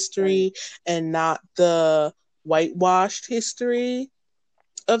accurate Right. history and not the whitewashed history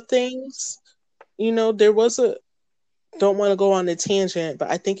of things. There was a don't want to go on a tangent, but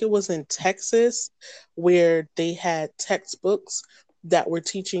I think it was in Texas where they had textbooks that were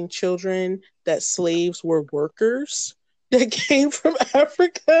teaching children that slaves were workers that came from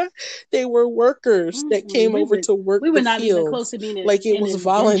Africa. They were workers that Mm-mm. came over to work We were the not even close fields to being like it an was indentured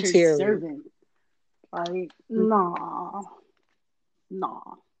voluntary. servant. Like, nah, nah.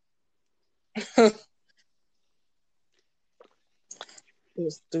 It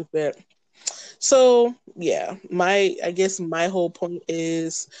was stupid. So yeah, I guess my whole point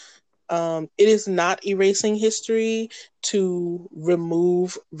is it is not erasing history to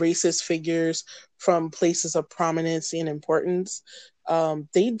remove racist figures from places of prominence and importance.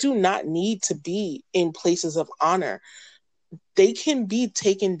 They do not need to be in places of honor. They can be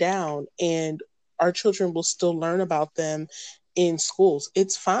taken down, and our children will still learn about them in schools.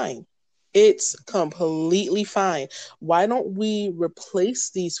 It's fine. It's completely fine. Why don't we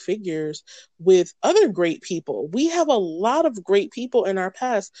replace these figures with other great people? We have a lot of great people in our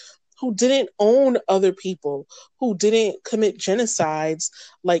past who didn't own other people, who didn't commit genocides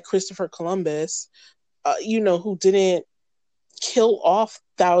like Christopher Columbus, who didn't kill off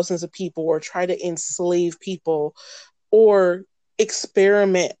thousands of people or try to enslave people or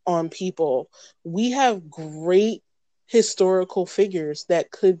experiment on people. We have great historical figures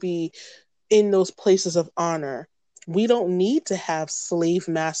that could be in those places of honor. We don't need to have slave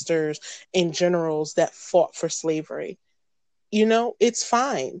masters and generals that fought for slavery. It's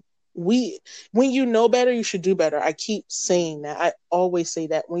fine. We When you know better, you should do better. I keep saying that. I always say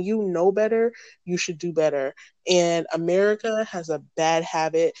that. When you know better, you should do better. And America has a bad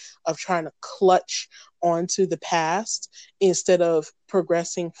habit of trying to clutch onto the past instead of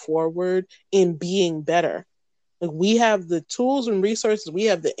progressing forward and being better. Like, we have the tools and resources, we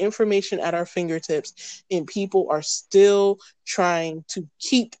have the information at our fingertips, and people are still trying to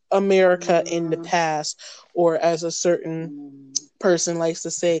keep America in the Mm, past, or as a certain mm. person likes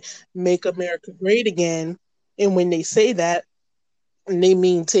to say, make America great again. And when they say that, they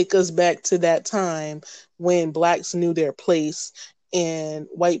mean take us back to that time when blacks knew their place and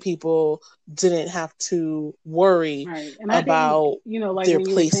white people didn't have to worry Right. And I think, about like their when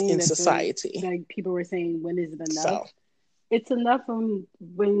you were place saying in that society. like people were saying, when is it enough? So, It's enough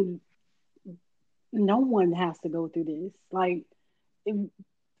when no one has to go through this. Like, if,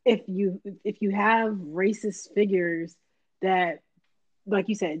 if you have racist figures that, like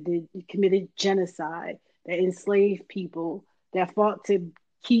you said, did committed genocide, that enslaved people, that fought to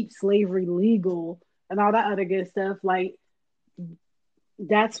keep slavery legal and all that other good stuff, like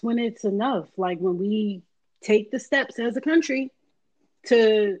that's when it's enough. Like when we take the steps as a country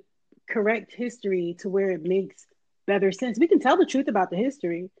to correct history to where it makes better sense. We can tell the truth about the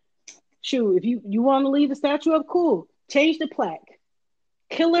history. Shoot, if you want to leave the statue up, cool. Change the plaque.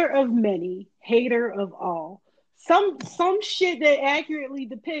 Killer of many, hater of all. Some shit that accurately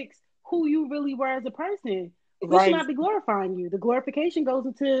depicts who you really were as a person. We should right. not be glorifying you. The glorification goes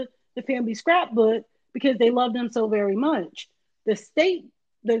into the family scrapbook because they love them so very much. The state,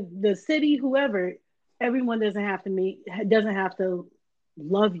 the city, whoever, everyone doesn't have to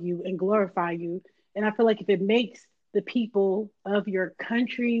love you and glorify you. And I feel like if it makes the people of your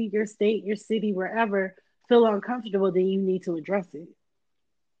country, your state, your city, wherever feel uncomfortable, then you need to address it.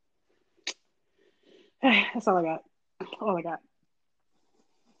 That's all I got. All I got.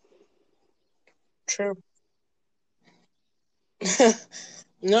 True.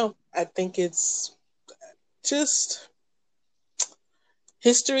 No, I think it's just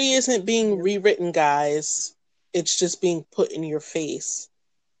history isn't being Yep. rewritten, guys. It's just being put in your face.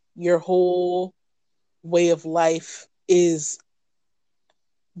 Your whole way of life is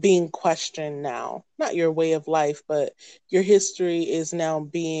being questioned now. Not your way of life, but your history is now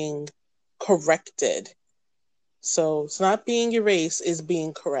being corrected. So it's not being erased, it's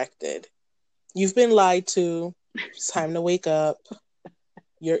being corrected. You've been lied to. It's time to wake up.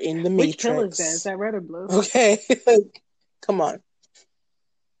 You're in the Which pill is that? Is matrix. that red or blue? Okay? Come on.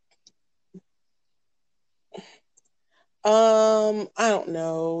 I don't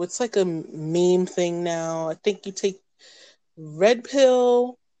know. It's like a meme thing now. I think you take red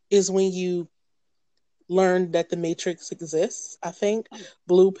pill is when you learn that the matrix exists. I think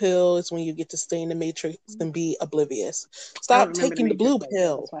blue pill is when you get to stay in the matrix and be oblivious. I don't Stop remember the taking the Matrix blue like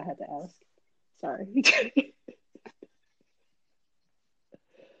that. That's pill. why I had to ask. Sorry.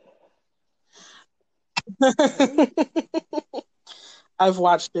 I've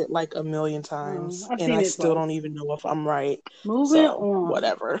watched it like a million times I've and seen I it still twice. don't even know if I'm right. Moving So, on.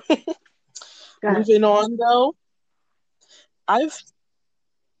 whatever. Go ahead. Moving on though, I've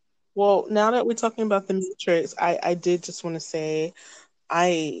well, now that we're talking about the Matrix, I did just want to say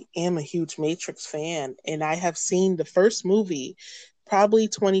I am a huge Matrix fan and I have seen the first movie probably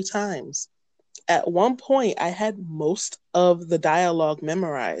 20 times. At one point, I had most of the dialogue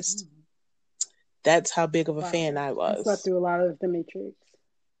memorized. That's how big of a fan Wow. I I slept was. through a lot of The Matrix.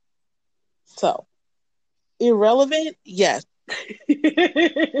 So, irrelevant? Yes.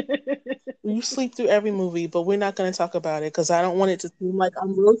 You sleep through every movie, but we're not going to talk about it because I don't want it to seem like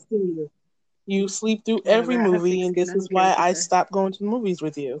I'm roasting you. You sleep through every Whatever. I have thick movie, and skin. this I is don't care why what you I say. stopped going to the movies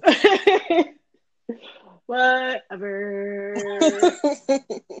with you. Whatever.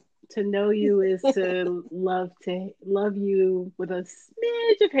 To know you is to love you with a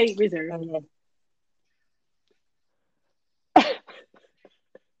smidge of hate reserved.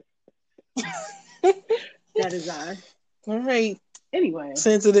 That is I. All right, Anyway,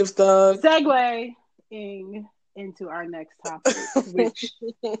 sensitive thug. segueing into our next topic, which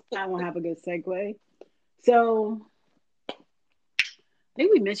I won't have a good segue. So I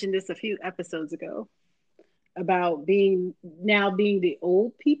think we mentioned this a few episodes ago about being the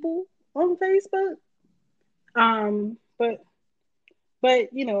old people on Facebook. But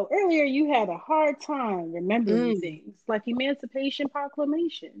earlier you had a hard time remembering Mm. things like Emancipation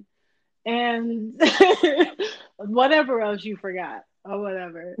Proclamation and whatever else you forgot or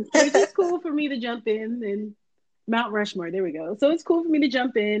whatever. Which is cool for me to jump in and Mount Rushmore. There we go. So it's cool for me to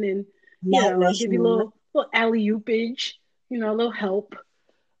jump in and Mount give you a Rushmore. little alley oopage, a little help.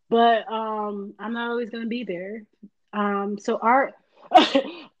 But I'm not always gonna be there. So are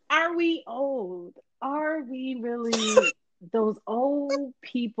we old? Are we really those old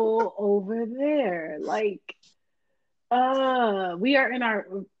people over there? Like, we are in our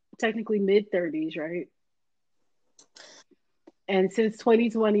technically mid 30s, right? And since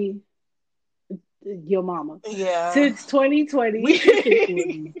 2020, your mama. Yeah, Since 2020, we can say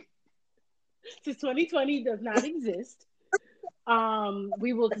 40. since 2020 does not exist.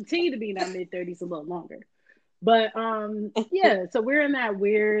 We will continue to be in our mid 30s a little longer. But yeah, so we're in that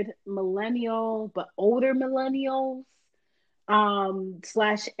weird millennial, but older millennials,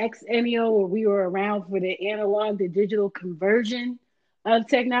 slash Xennial, where we were around for the analog to digital conversion of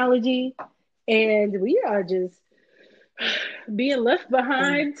technology. And we are just being left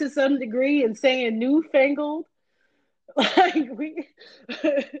behind to some degree and saying newfangled. Like we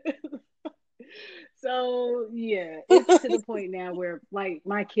So yeah, it's to the point now where like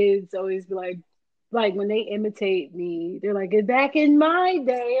my kids always be like when they imitate me, they're like, back in my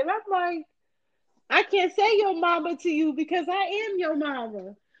day. And I'm like, I can't say your mama to you because I am your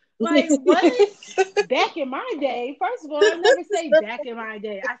mama. Like, what? Back in my day, first of all, I never say back in my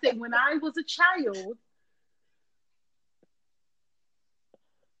day. I say when I was a child.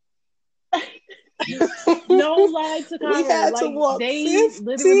 No lie to We Conrad. had to Like, walk they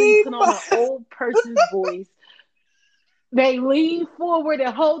literally 15 put on an miles. old person's voice. They lean forward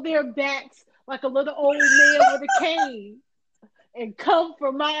and hold their backs like a little old man with a cane and come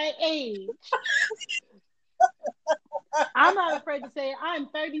for my age. I'm not afraid to say I'm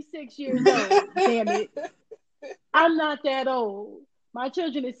 36 years old. Damn it. I'm not that old. My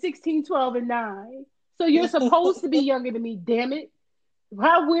children are 16, 12, and 9. So you're supposed to be younger than me, damn it.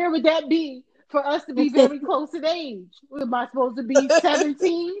 How weird would that be for us to be very close in age? Am I supposed to be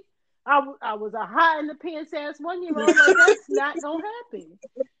 17? I was a hot in the pants ass 1 year old. Like, that's not going to happen.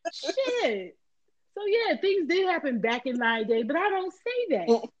 Shit. So, yeah, things did happen back in my day, but I don't say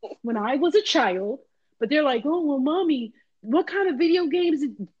that. When I was a child, but they're like, oh, well, mommy, what kind of video games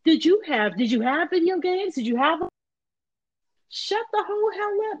did you have? Did you have video games? Did you have them? Shut the whole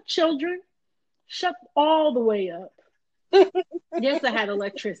hell up, children. Shut all the way up. Yes, I had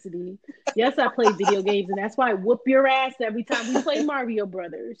electricity. Yes, I played video games, and that's why I whoop your ass every time we play Mario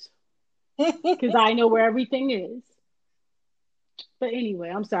Brothers. Because I know where everything is. But anyway,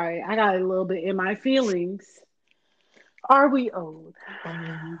 I'm sorry. I got a little bit in my feelings. Are we old?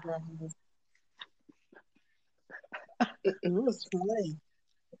 It was fine.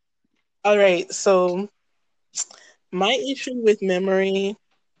 All right, so my issue with memory,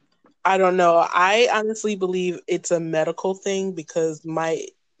 I don't know. I honestly believe it's a medical thing because my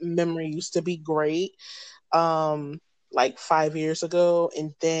memory used to be great, um, like 5 years ago,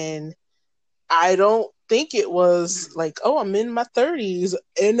 and then I don't think it was like, oh, I'm in my 30s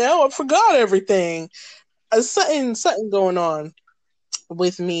and now I forgot everything. Something going on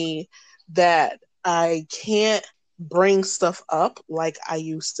with me that I can't bring stuff up like I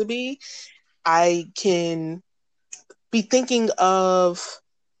used to be. I can be thinking of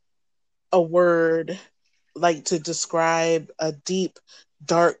a word like to describe a deep,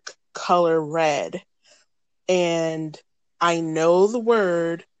 dark color red. And I know the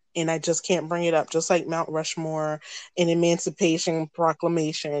word and I just can't bring it up, just like Mount Rushmore and Emancipation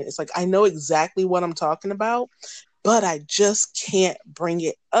Proclamation. It's like I know exactly what I'm talking about, but I just can't bring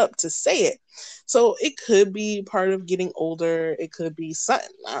it up to say it. So it could be part of getting older. It could be something.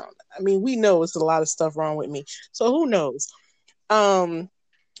 I don't know. I mean, we know it's a lot of stuff wrong with me. So who knows? Um,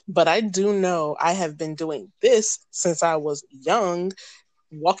 but I do know I have been doing this since I was young,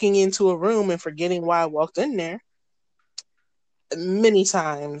 walking into a room and forgetting why I walked in there many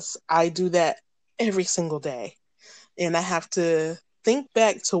times. I do that every single day. And I have to think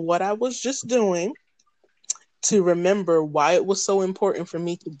back to what I was just doing to remember why it was so important for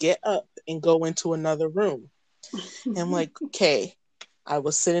me to get up and go into another room. And I'm like, okay, I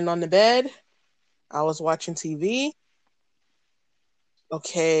was sitting on the bed, I was watching TV,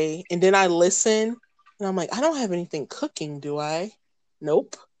 okay, and then I listen and I'm like, I don't have anything cooking, do I?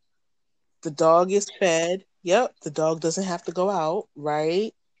 Nope. The dog is fed. Yep, the dog doesn't have to go out,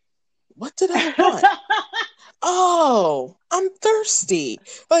 right? What did I want? Oh, I'm thirsty.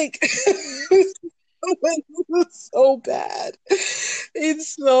 Like, it's so bad.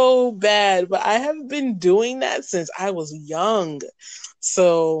 It's so bad. But I have been doing that since I was young.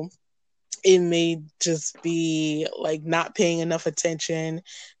 So it may just be like not paying enough attention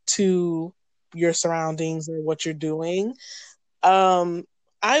to your surroundings or what you're doing. Um,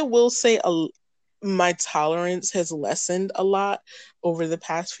 I will say my tolerance has lessened a lot over the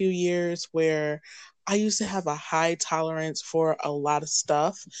past few years where I used to have a high tolerance for a lot of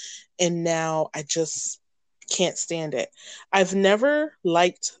stuff and now I just can't stand it. I've never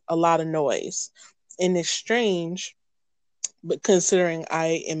liked a lot of noise. And it's strange, but considering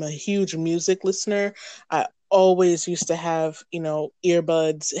I am a huge music listener, I always used to have,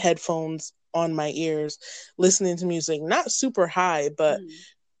 earbuds, headphones on my ears, listening to music, not super high, but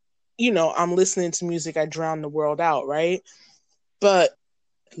I'm listening to music, I drown the world out, right? But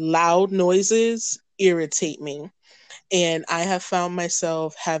loud noises irritate me. And I have found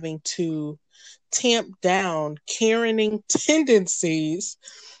myself having to tamp down Karening tendencies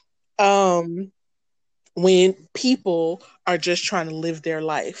um, when people are just trying to live their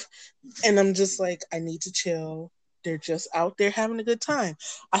life. And I'm just like, I need to chill. They're just out there having a good time.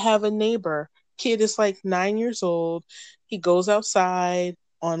 I have a neighbor, kid is like 9 years old. He goes outside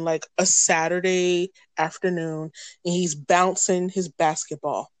on like a Saturday afternoon and he's bouncing his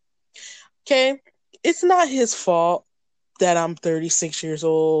basketball. Okay. It's not his fault that I'm 36 years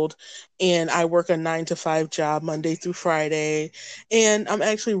old and I work a 9 to 5 job Monday through Friday. And I'm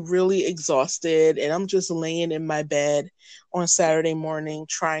actually really exhausted and I'm just laying in my bed on Saturday morning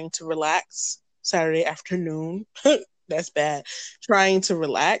trying to relax. Saturday afternoon. That's bad. Trying to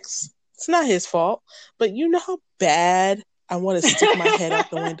relax. It's not his fault. But you know how bad I want to stick my head out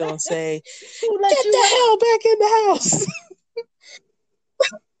the window and say, Who let get you the out? hell back in the house.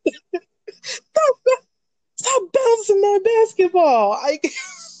 Stop bouncing that basketball. I get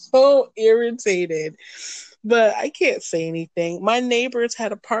so irritated. But I can't say anything. My neighbors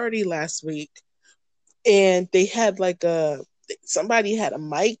had a party last week and they had somebody had a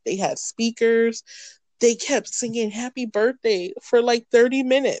mic, they had speakers. They kept singing happy birthday for like 30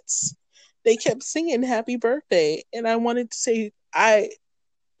 minutes. They kept singing happy birthday. And I wanted to say, I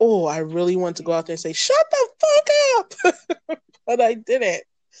really want to go out there and say, shut the fuck up. But I didn't.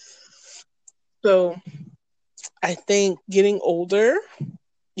 So I think getting older,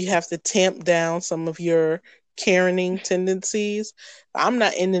 you have to tamp down some of your Karening tendencies. I'm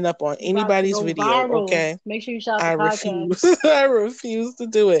not ending up on You about to anybody's go video, viral. okay? Make sure you shout I the podcast. refuse. I refuse to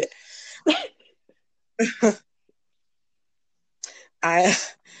do it. I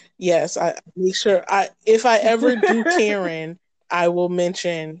yes, I make sure I if I ever do Karen, I will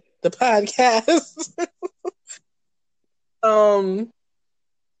mention the podcast. um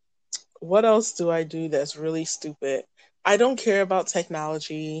what else do I do that's really stupid? I don't care about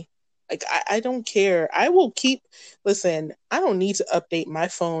technology. Like I don't care. I will keep listen, I don't need to update my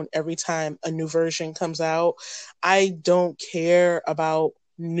phone every time a new version comes out. I don't care about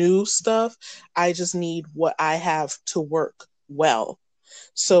new stuff. I just need what I have to work well.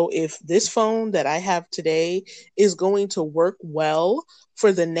 So if this phone that I have today is going to work well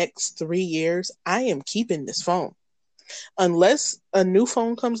for the next 3 years, I am keeping this phone unless a new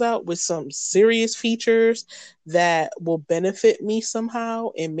phone comes out with some serious features that will benefit me somehow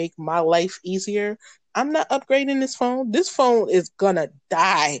and make my life easier. I'm not upgrading this phone. This phone is gonna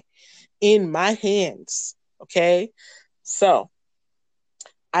die in my hands. Okay. So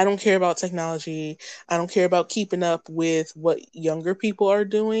I don't care about technology. I don't care about keeping up with what younger people are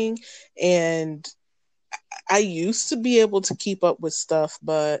doing. And I used to be able to keep up with stuff,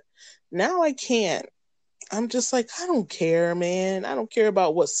 but now I can't. I'm just like, I don't care, man. I don't care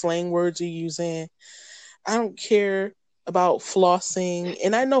about what slang words you're using. I don't care about flossing.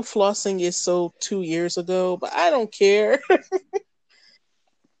 And I know flossing is so 2 years ago, but I don't care.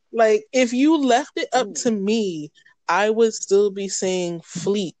 Like, if you left it up to Ooh, me, I would still be saying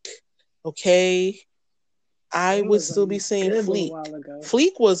fleek. Okay? I that would was a still be saying good little fleek. while ago.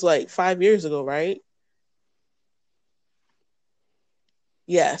 Fleek was like 5 years ago, right?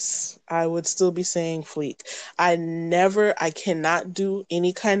 Yes, I would still be saying fleek. I cannot do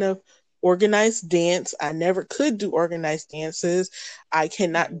any kind of organized dance. I never could do organized dances. I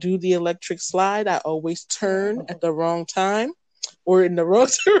cannot do the electric slide. I always turn at Oh, the wrong time or in the wrong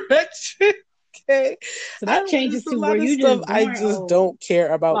direction. Okay. so that There's changes a to where lot of you stuff just I born just old. don't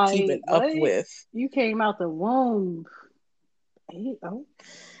care about keeping Like up what? with. You came out the womb. Oh,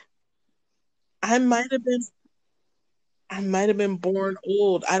 I might have been I might have been born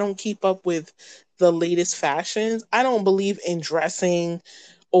old. I don't keep up with the latest fashions. I don't believe in dressing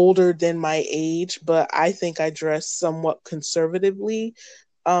older than my age, but I think I dress somewhat conservatively.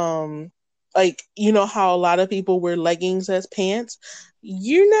 Um like, you know how a lot of people wear leggings as pants?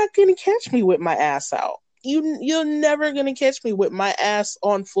 You're not going to catch me with my ass out. You're never going to catch me with my ass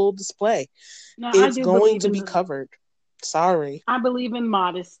on full display. no, I It's do going believe to in be covered. Sorry. I believe in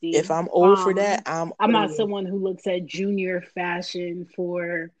If modesty. I'm old for that, I'm I'm not old. someone who looks at junior fashion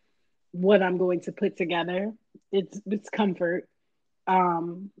for what I'm going to put together. It's comfort.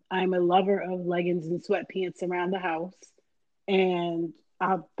 I'm a lover of leggings and sweatpants around the house, and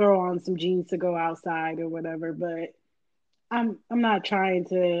I'll throw on some jeans to go outside or whatever. But I'm not trying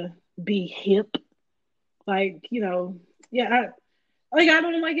to be hip, like yeah. I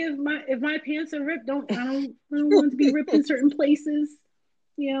don't like if my pants are ripped. I don't want to be ripped in certain places.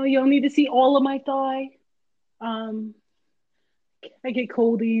 You don't need to see all of my thigh. Um, I get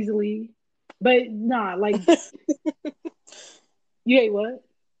cold easily, but nah, like you hate what?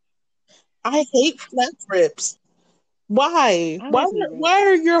 I hate flat rips. Why? I Why? like knee rips. Why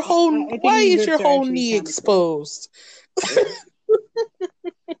are your whole? I think Why knee is your rips are whole actually knee kind of cool. exposed?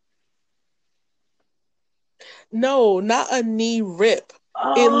 No, not a knee rip.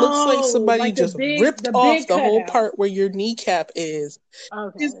 It looks like Oh, somebody like the just big ripped the off big the whole cutout. part where your kneecap is.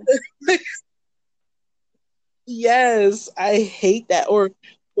 It's, Okay. yes, I hate that. Or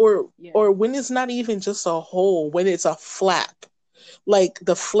Yeah. when it's not even just a hole, when it's a flap. Like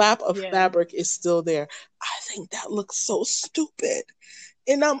the flap of Yeah. fabric is still there. I think that looks so stupid.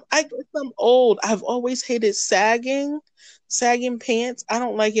 And I guess I'm old. I've always hated sagging pants. I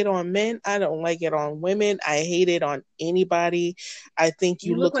don't like it on men. I don't like it on women. I hate it on anybody. I think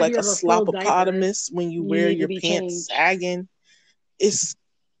you You look look like like you a have a full diaper. slopopotamus when you You wear need to your be pants changed. sagging. It's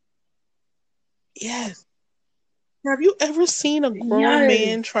yes. Have you ever seen a grown Yes.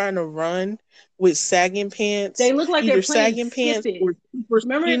 man trying to run with sagging pants? They look like they're Either playing sagging skip pants it. or super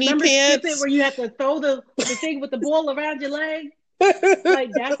skinny Remember skip it pants? where you have to throw the thing with the ball around your leg?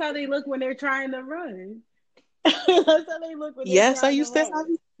 Like that's how they look when they're trying to run. That's how they look when they're Yes, I trying to used to have run.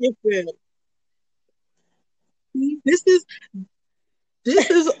 skip it. This is This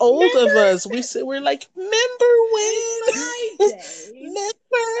is old of Remember us. We're like, remember in my when? day, Remember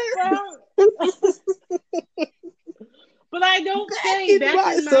bro. But I don't back say in back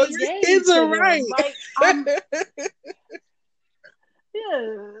my in so my your day kids are to them. right. Like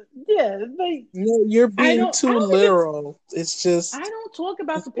yeah, yeah. But No, you're I being don't. I too don't think it's. literal. It's I just don't talk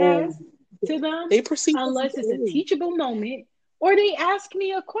about it's the old. past to them They perceive us as unless it's a old. teachable moment or they ask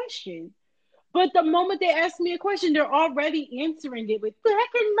me a question. But the moment they ask me a question, they're already answering it with back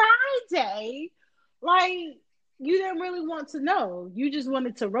in my day. Like, you didn't really want to know. You just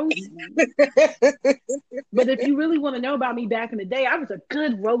wanted to roast me. But if you really want to know about me back in the day, I was a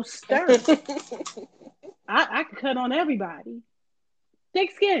good roaster. I could cut on everybody.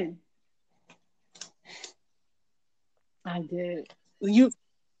 Thick skin. I did. you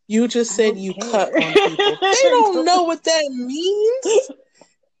you just I said don't you cut care. on people. They I don't know don't. what that means.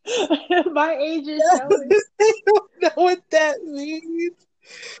 My age is showing. They don't know what that means.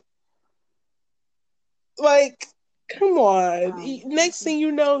 Like, come on. Next thing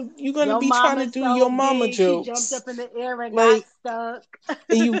you know, you're gonna Your be trying to mama's do so your mama big, she jumped jokes. up in the air and got Like, stuck.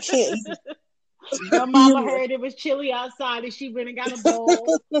 and you can't. Your mama You, heard it was chilly outside and she went and got a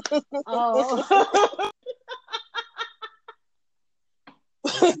bowl. Oh,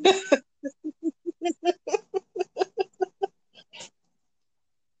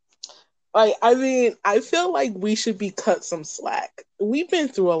 like, I mean, I feel like we should be cut some slack. we've been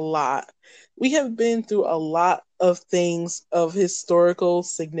through a lot. We have been through a lot of things of historical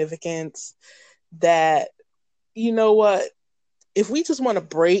significance that, you know what, if we just want to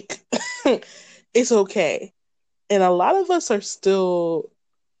break, it's okay. And a lot of us are still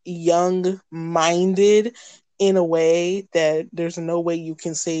young minded in a way that there's no way you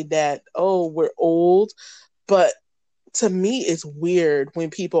can say that, oh, we're old. But to me, it's weird when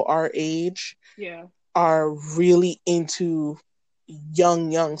people our age Yeah. are really into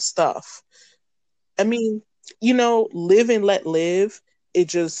young stuff. I mean, live and let live. It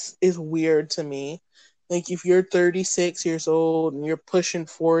just is weird to me. Like if you're 36 years old and you're pushing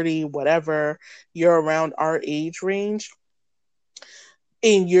 40, whatever, you're around our age range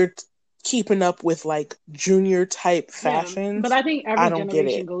and you're keeping up with like junior type Yeah. But fashions. I think I every don't get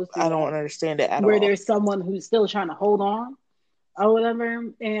generation it. goes through I don't that, understand it at where all. there's someone who's still trying to hold on or whatever.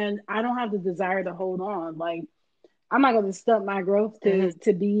 And I don't have the desire to hold on. Like, I'm not going to stunt my growth Mm-hmm.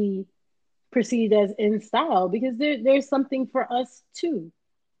 to be perceived as in style, because there's something for us too.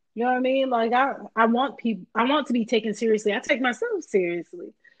 You know what I mean? Like, I want people, I want to be taken seriously. I take myself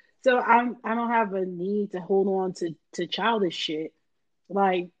seriously. So I don't have a need to hold on to childish shit.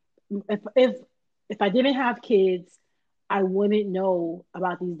 Like, if I didn't have kids, I wouldn't know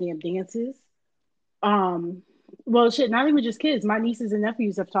about these damn dances. Um, well, shit, not even just kids. My nieces and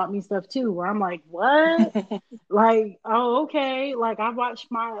nephews have taught me stuff too, where I'm like, what? Like, oh, okay. Like, I watched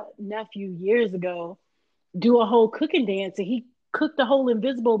my nephew years ago do a whole cooking dance, and he cooked a whole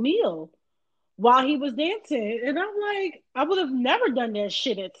invisible meal while he was dancing. And I'm like, I would have never done that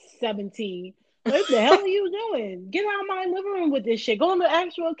shit at 17. Like, what the hell are you doing? Get out of my living room with this shit. Go in the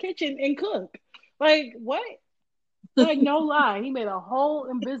actual kitchen and cook. Like, what? Like, no lie. He made a whole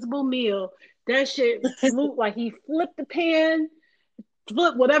invisible meal. That shit flew, like he flipped the pan,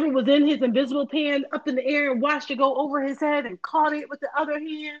 flipped whatever was in his invisible pan up in the air and watched it go over his head and caught it with the other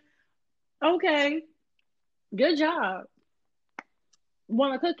hand. Okay, good job.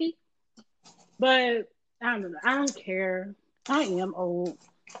 Want a cookie? But I don't know. I don't care. I am old.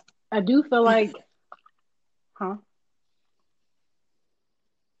 I do feel like, huh?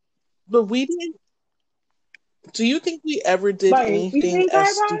 But we didn't. Do you think we ever did Like anything eating as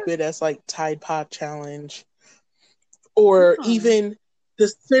Tide Pods? stupid as like Tide Pod challenge or No. even the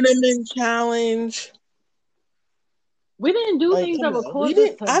cinnamon challenge? We didn't do Like, things come that would on, we cause us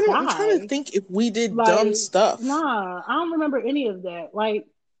didn't. to I don't. I'm trying to die. think if we did dumb Like, stuff. nah, I don't remember any of that. Like,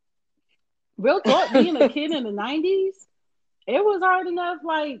 real talk, being a kid in the 90s, it was hard enough,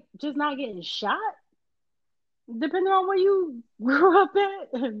 like, just not getting shot, depending on where you grew up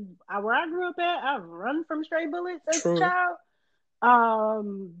at. And where I grew up at, I've run from stray bullets as a True. child.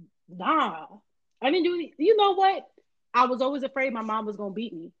 Nah, I didn't do any. You know what? I was always afraid my mom was gonna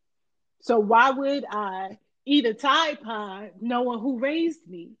beat me. So why would I eat a Tide Pod knowing who raised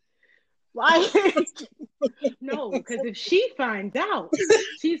me? Like, no, because if she finds out,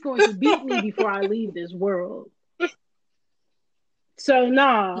 she's going to beat me before I leave this world. So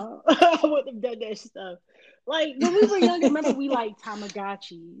nah, I wouldn't have done that stuff. Like when we were younger, remember we liked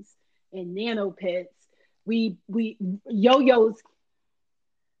Tamagotchis and Nano Pets. We yo-yos.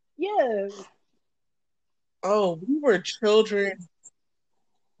 Yeah, Oh, we were children.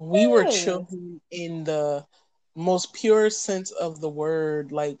 We were yeah. children in the most pure sense of the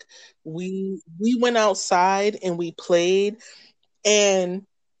word. Like we went outside and we played, and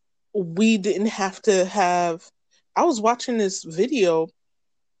we didn't have to have. I was watching this video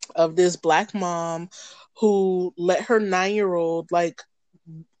of this black mom who let her 9-year-old, like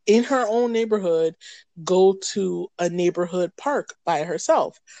in her own neighborhood, go to a neighborhood park by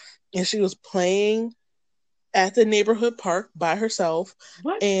herself. And she was playing at the neighborhood park by herself,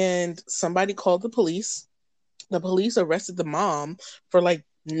 What? and somebody called the police. The police arrested the mom for like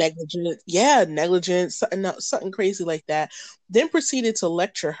negligence, something crazy like that. Then proceeded to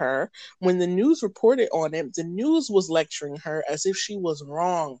lecture her. When the news reported on it, the news was lecturing her as if she was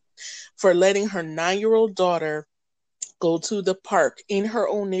wrong for letting her 9-year-old daughter go to the park in her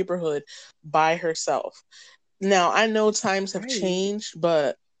own neighborhood by herself. Now, I know times have Right. changed,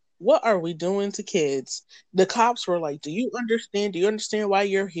 but what are we doing to kids? The cops were like, "Do you understand? Do you understand why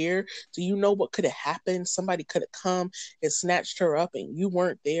you're here? Do you know what could have happened? Somebody could have come and snatched her up, and you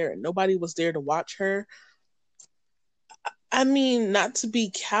weren't there, and nobody was there to watch her." I mean, not to be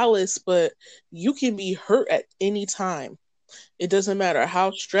callous, but you can be hurt at any time. It doesn't matter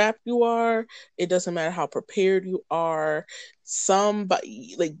how strapped you are. It doesn't matter how prepared you are.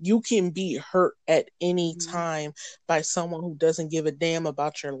 Somebody, like, you can be hurt at any Mhm. time by someone who doesn't give a damn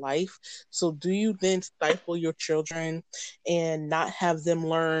about your life. So do you then stifle your children and not have them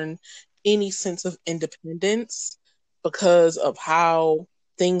learn any sense of independence? because of how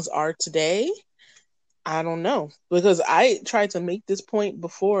things are today, I don't know. Because I tried to make this point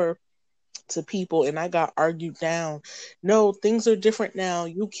before to people and I got argued down. No, things are different now.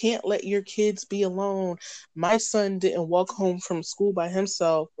 You can't let your kids be alone. My son didn't walk home from school by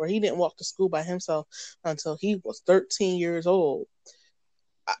himself, or he didn't walk to school by himself until he was 13 years old.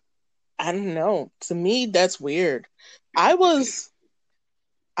 I, I don't know. To me, that's weird. I was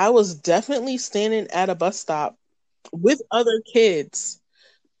I was definitely standing at a bus stop with other kids.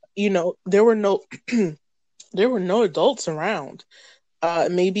 There were no there were no adults around.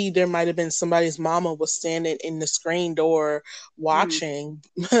 Maybe there might have been somebody's mama was standing in the screen door watching.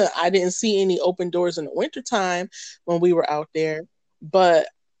 I didn't see any open doors in the wintertime when we were out there, but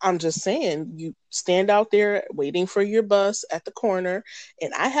I'm just saying, you stand out there waiting for your bus at the corner,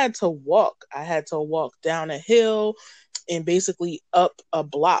 and I had to walk. I had to walk down a hill and basically up a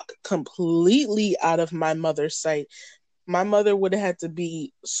block completely out of my mother's sight. My mother would have had to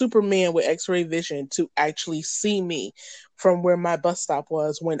be Superman with X-ray vision to actually see me from where my bus stop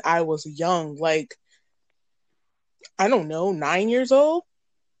was when I was young, like, I don't know, 9 years old.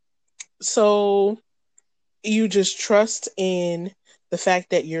 So you just trust in the fact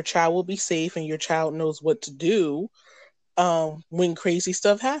that your child will be safe and your child knows what to do when crazy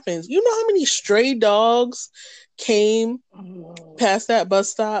stuff happens. You know how many stray dogs came past that bus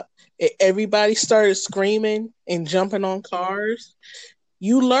stop? Everybody started screaming and jumping on cars.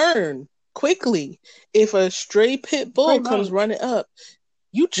 You learn quickly. If a stray pit bull Pretty comes much. running up,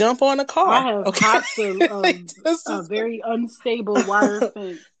 you jump on a car. I have Okay. hopped a very unstable wire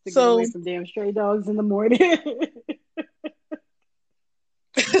fence to get So away from damn stray dogs in the morning.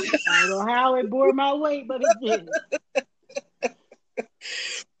 I don't know how it bore my weight, but it did.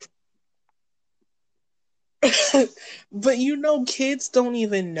 but kids don't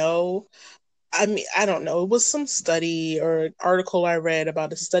even know. I mean, I don't know. It was some study or an article I read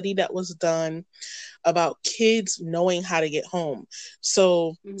about a study that was done about kids knowing how to get home.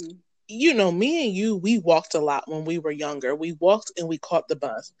 So, me and you, we walked a lot when we were younger. We walked and we caught the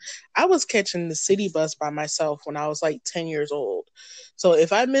bus. I was catching the city bus by myself when I was like 10 years old. So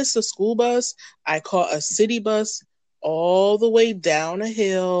if I missed a school bus, I caught a city bus all the way down a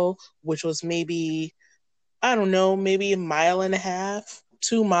hill, which was maybe, I don't know, maybe a mile and a half,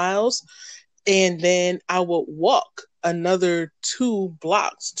 2 miles. And then I would walk another 2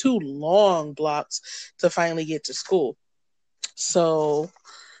 blocks, 2 long blocks to finally get to school. So,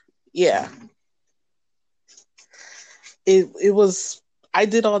 yeah, it was, I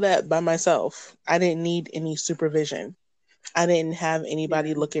did all that by myself. I didn't need any supervision. I didn't have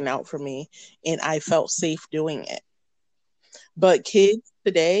anybody Yeah. looking out for me, and I felt safe doing it. But kids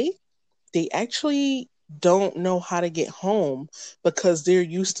today, they actually don't know how to get home because they're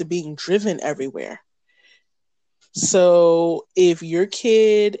used to being driven everywhere. So if your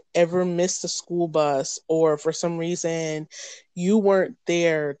kid ever missed a school bus or for some reason you weren't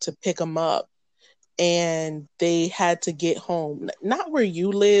there to pick them up and they had to get home, not where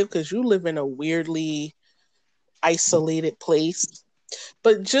you live because you live in a weirdly isolated place,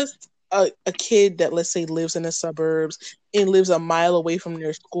 but just a kid that, let's say, lives in the suburbs and lives a mile away from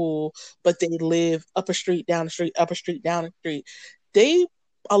their school, but they live up a street, down the street, up a street, down the street. They,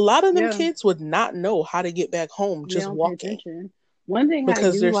 a lot of them Yeah. kids would not know how to get back home They just don't pay walking attention. One thing I because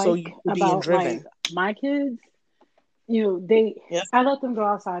do they're so like used to being about like driven. my kids, they Yeah. I let them go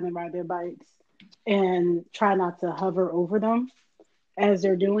outside and ride their bikes and try not to hover over them as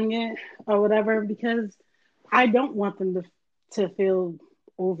they're doing it or whatever because I don't want them to feel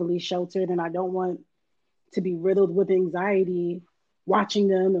overly sheltered and I don't want to be riddled with anxiety watching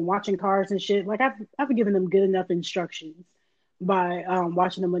them and watching cars and shit. Like I've given them good enough instructions by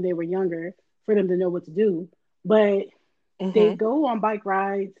watching them when they were younger for them to know what to do. But they Mm-hmm. go on bike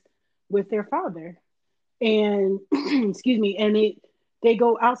rides with their father, and excuse me, and they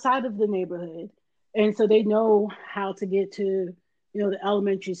go outside of the neighborhood, and so they know how to get to the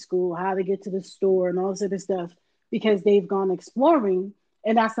elementary school, how to get to the store, and all this other stuff because they've gone exploring,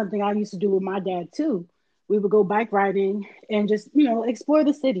 and that's something I used to do with my dad too. We would go bike riding and just explore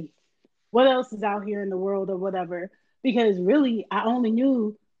the city. What else is out here in the world or whatever? Because really, I only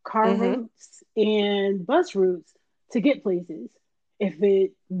knew car Mm-hmm. routes and bus routes to get places. If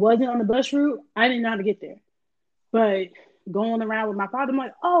it wasn't on the bus route, I didn't know how to get there. But going around with my father, I'm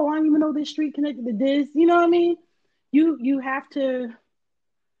like, oh, I don't even know this street connected to this. You know what I mean? You have to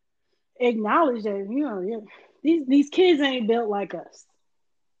acknowledge that these kids ain't built like us.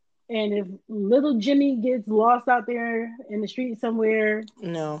 And if little Jimmy gets lost out there in the street somewhere,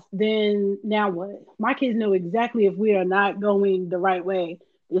 No. then now what? My kids know exactly if we are not going the right way.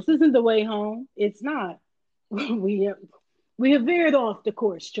 This isn't the way home. It's not. we we have veered off the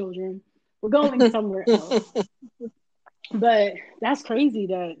course, children. We're going somewhere else. But that's crazy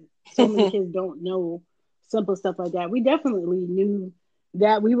that so many kids don't know simple stuff like that. We definitely knew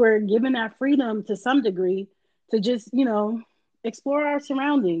that we were given that freedom to some degree to just, explore our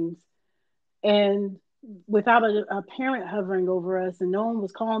surroundings and without a parent hovering over us, and no one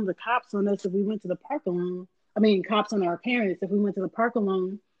was calling the cops on us if we went to the park alone. I mean, cops on our parents if we went to the park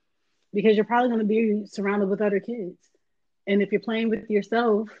alone, because you're probably going to be surrounded with other kids. And if you're playing with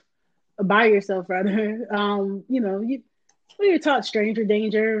yourself, by yourself rather, you're taught stranger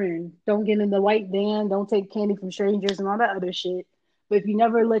danger and don't get in the white van, don't take candy from strangers and all that other shit. But if you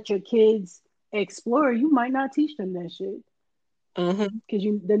never let your kids explore, you might not teach them that shit. Because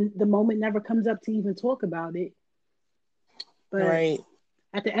the moment never comes up to even talk about it. But right.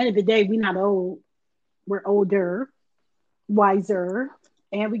 At the end of the day, we're not old. We're older, wiser,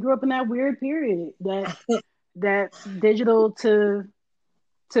 and we grew up in that weird period that digital to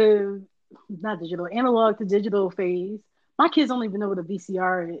not digital, analog to digital phase. My kids don't even know what a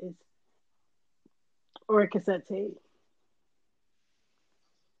VCR is or a cassette tape.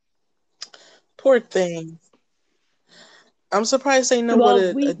 Poor thing. I'm surprised they know what Well,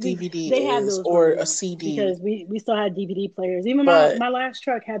 a we DVD they had is those or growing a up CD, because we still had DVD players. Even but my last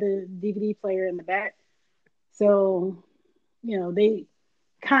truck had a DVD player in the back, so they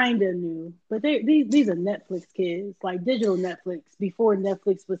kind of knew. But these are Netflix kids, like digital Netflix before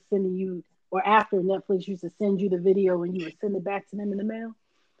Netflix was sending you, or after Netflix used to send you the video and you would send it back to them in the mail.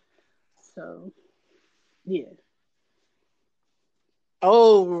 So yeah.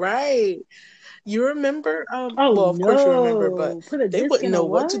 oh right. You remember? Oh Well, of course you remember, but no! Put a they disc wouldn't in a know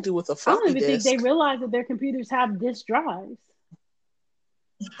what to what? do with a I don't floppy even think they disk. realize that their computers have disk drives,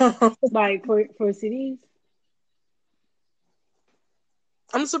 like for CDs.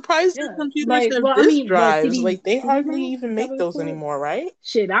 I'm surprised their Yeah, computers like have well, I disk mean, what drives. Like they CD hardly ROM? even Is that make what it's those called? anymore, right?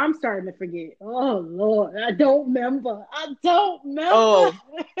 Shit, I'm starting to forget. Oh Lord, I don't remember. I don't remember. Oh.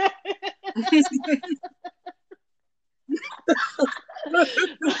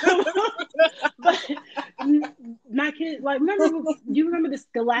 But my kid, like, remember? You remember the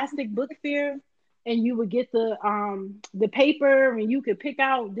Scholastic Book Fair, and you would get the paper, and you could pick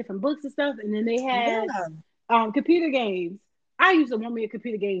out different books and stuff, and then they had Yeah. computer games. I used to want me a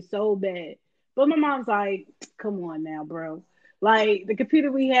computer game so bad, but my mom's like, "Come on now, bro." Like the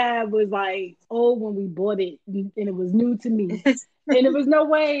computer we had was like old when we bought it, and it was new to me, and there was no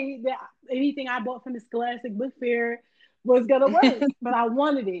way that anything I bought from the Scholastic Book Fair was gonna work. But I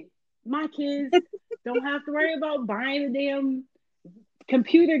wanted it. My kids don't have to worry about buying a damn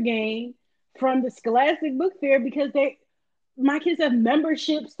computer game from the Scholastic Book Fair because my kids have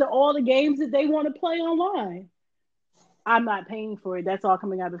memberships to all the games that they want to play online. I'm not paying for it. That's all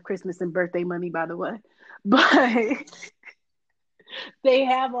coming out of Christmas and birthday money, by the way. But they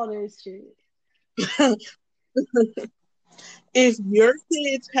have all this shit. If your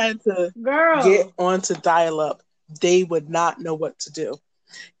kids had to get Girl, onto dial up, they would not know what to do.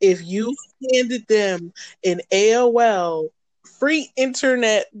 If you handed them an AOL free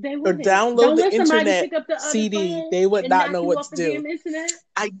internet they or wouldn't. download Don't the let somebody internet pick up the other CD, phone they would and not knock know you what off to the do. damn internet.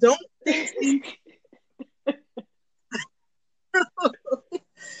 I don't think these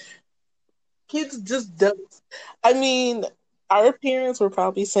kids just don't. I mean, our parents were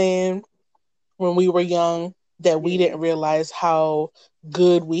probably saying when we were young that we Yeah, didn't realize how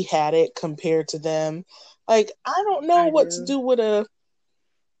good we had it compared to them. Like, I don't know I what to do. do with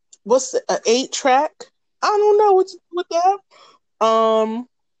what's an 8 track? I don't know what to do with that.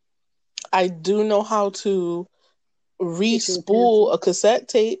 I do know how to Get you a re-spool pencil. a cassette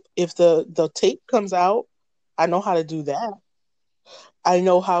tape if the tape comes out. I know how to do that. I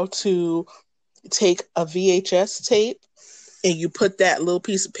know how to take a VHS tape and you put that little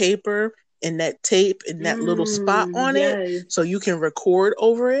piece of paper and that tape in that little spot on it Yes. so you can record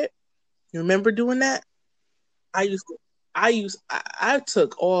over it. You remember doing that? I used to I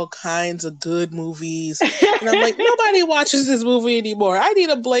took all kinds of good movies and I'm like, nobody watches this movie anymore. I need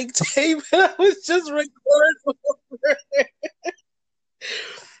a blank tape and I was just recording over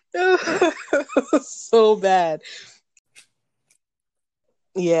it. So bad.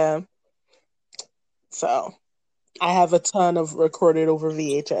 Yeah. So I have a ton of recorded over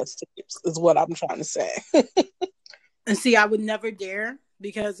VHS tapes, is what I'm trying to say. And see, I would never dare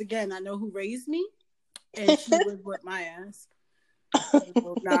because again, I know who raised me, and she would whip my ass.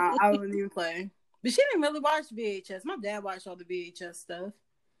 So, nah, I wouldn't even play. But she didn't really watch VHS. My dad watched all the VHS stuff.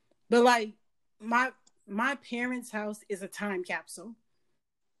 But like my parents' house is a time capsule.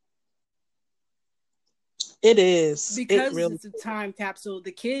 It is. It Because really it's a time capsule,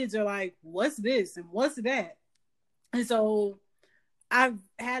 the kids are like, what's this and what's that? And so I've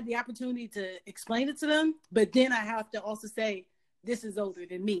had the opportunity to explain it to them, but then I have to also say, this is older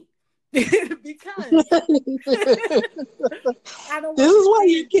than me. Because I don't This want you is why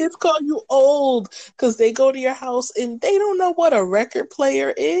your saying kids call you old, because they go to your house and they don't know what a record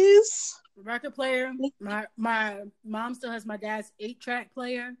player is. record player. My mom still has my dad's 8-track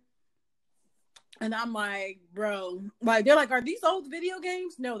player. And I'm like, bro, like they're like, are these old video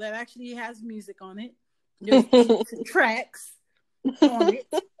games? No, that actually has music on it. There's tracks on it.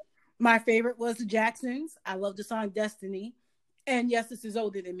 My favorite was the Jacksons. I love the song Destiny. And yes, this is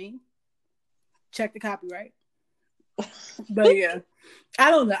older than me. Check the copyright. But yeah,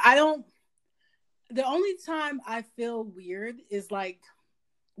 I don't know. The only time I feel weird is like,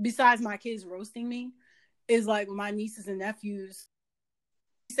 besides my kids roasting me, is like when my nieces and nephews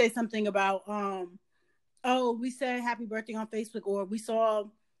say something about, oh, we said happy birthday on Facebook, or we saw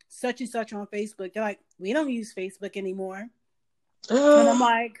such and such on Facebook. They're like, we don't use Facebook anymore. And I'm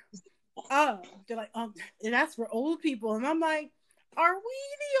like, oh, they're like, that's for old people. And I'm like, are we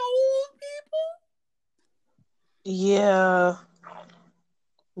the old Yeah,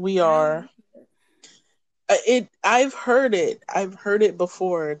 we people? I don't are. I've heard it. I've heard it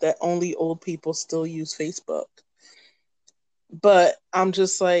before that only old people still use Facebook. But I'm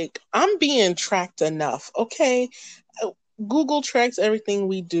just like, I'm being tracked enough. Okay. Google tracks everything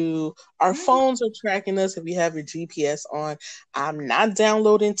we do. Our phones are tracking us if you have your GPS on. I'm not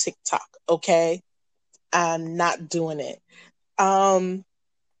downloading TikTok, okay? I'm not doing it. Um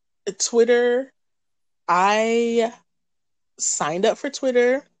Twitter, I signed up for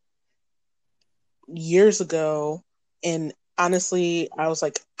Twitter years ago, and honestly, I was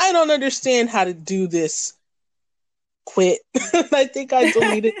like, I don't understand how to do this. Quit. I think I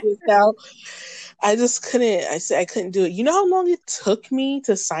deleted the account. I just couldn't. I said I couldn't do it. You know how long it took me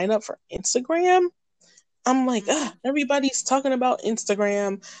to sign up for Instagram? I'm like, everybody's talking about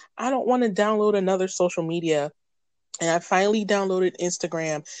Instagram. I don't want to download another social media. And I finally downloaded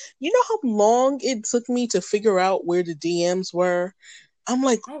Instagram. You know how long it took me to figure out where the DMs were? I'm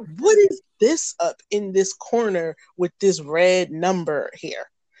like, Oh, what is this up in this corner with this red number here?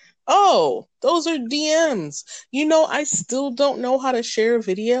 Oh, those are DMs. You know, I still don't know how to share a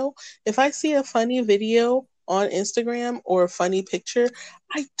video. If I see a funny video on Instagram or a funny picture,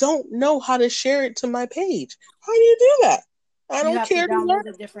 I don't know how to share it to my page. How do you do that? I you don't have to care to learn.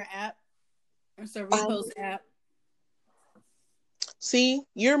 download a different app. It's a repost app. See,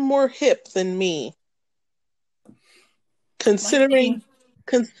 you're more hip than me. Like Considering me.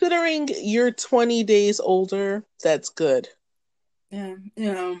 considering you're 20 days older, that's good.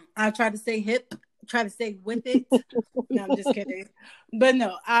 Yeah, I try to stay hip, try to stay with it. No, I'm just kidding. But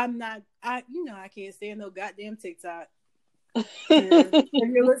no, I'm not. I can't stand no goddamn TikTok. And if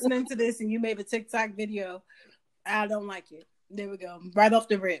you're listening to this and you made a TikTok video, I don't like it. There we go, right off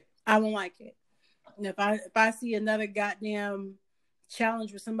the rip. I don't like it. And if I see another goddamn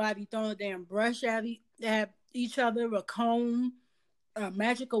challenge with somebody throwing a damn brush at each other, a comb, a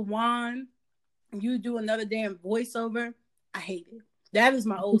magical wand, you do another damn voiceover, I hate it. That is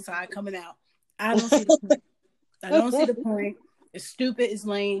my old side coming out. I don't see the point. I don't see the point. It's stupid, it's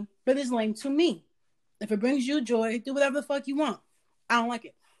lame, but it's lame to me. If it brings you joy, do whatever the fuck you want. I don't like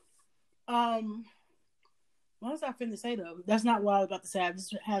it. Um, what was I finna say though? That's not what I was about to say. I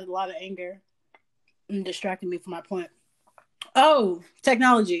just had a lot of anger and distracting me from my point. Oh,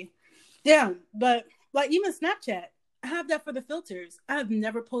 technology. Yeah, but like even Snapchat, I have that for the filters. I have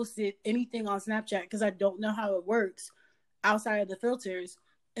never posted anything on Snapchat because I don't know how it works outside of the filters.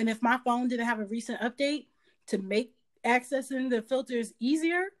 And if my phone didn't have a recent update to make accessing the filters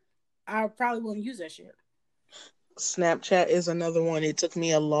easier, I probably wouldn't use that shit. Snapchat is another one. It took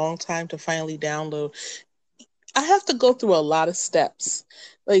me a long time to finally download. I have to go through a lot of steps.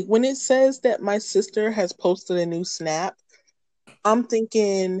 Like when it says that my sister has posted a new snap, I'm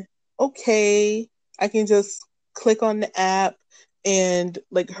thinking, okay, I can just click on the app and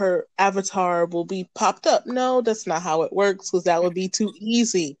like her avatar will be popped up. No, that's not how it works because that would be too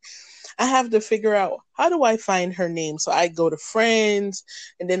easy. I have to figure out how do I find her name. So I go to friends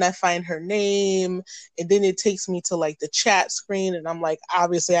and then I find her name and then it takes me to like the chat screen and I'm like,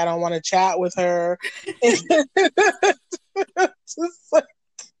 obviously I don't want to chat with her. It's just like,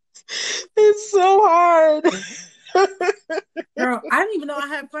 it's so hard. Girl, I didn't even know I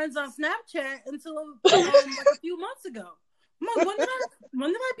had friends on Snapchat until like a few months ago. I'm like, when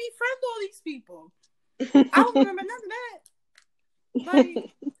did I befriend all these people? I don't remember none of that.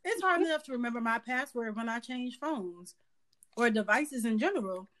 Like, it's hard enough to remember my password when I change phones or devices in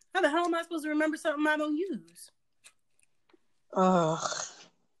general. How the hell am I supposed to remember something I don't use? Ugh.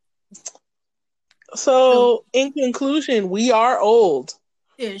 So So, in conclusion, we are old.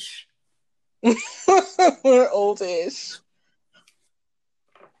 ish. We're oldish.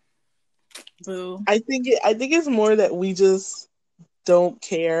 Boo. I think it's more that we just don't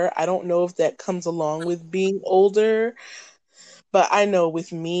care. I don't know if that comes along with being older, but I know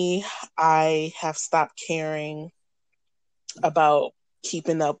with me, I have stopped caring about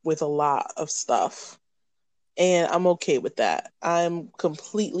keeping up with a lot of stuff. And I'm okay with that. I'm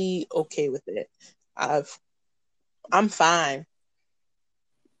completely okay with it. I've I'm fine.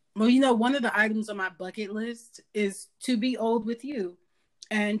 Well, one of the items on my bucket list is to be old with you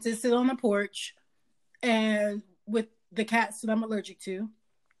and to sit on the porch and with the cats that I'm allergic to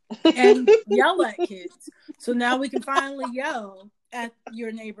and yell at kids. So now we can finally yell at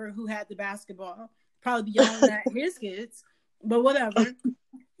your neighbor who had the basketball. Probably be yelling at his kids, but whatever.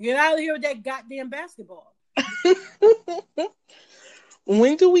 Get out of here with that goddamn basketball.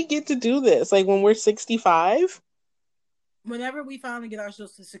 When do we get to do this? Like when we're 65? Whenever we finally get our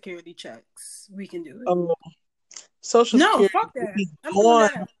social security checks, we can do it. Oh, Social No, Security fuck will that. be I'm doing gone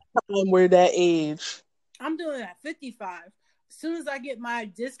that. when we're that age. I'm doing it at 55. As soon as I get my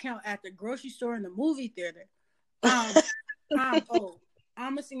discount at the grocery store and the movie theater, I'm old.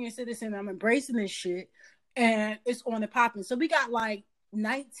 I'm a senior citizen. I'm embracing this shit, and it's on the popping. So we got like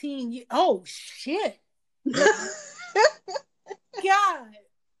 19 years. Oh shit! God,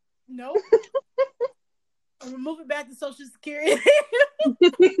 nope. I'm moving back to Social Security.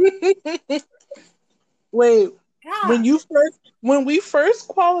 Wait, God, when we first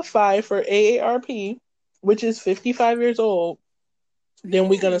qualify for AARP, which is 55 years old, then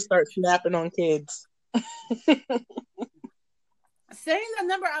we're gonna man, start snapping on kids. saying that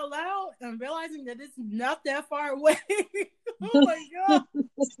number out loud and realizing that it's not that far away. Oh my god.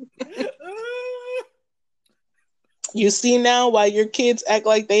 You see now why your kids act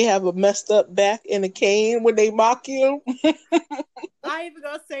like they have a messed up back and a cane when they mock you? I ain't even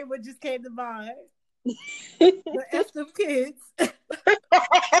gonna say what just came to mind. But F them kids.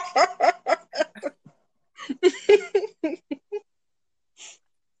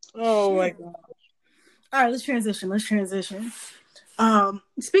 Oh my god. All right, let's transition.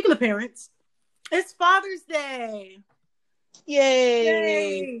 Speaking of parents, it's Father's Day. Yay.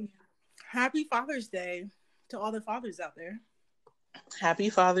 Yay! Happy Father's Day to all the fathers out there. Happy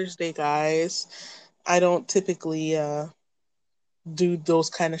Father's Day, guys. I don't typically do those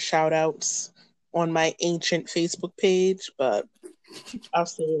kind of shout outs on my ancient Facebook page, but I'll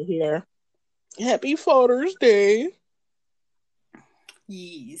say it here. Happy Father's Day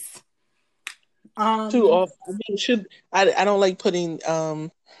Yes. to Um, all. I mean, I don't like putting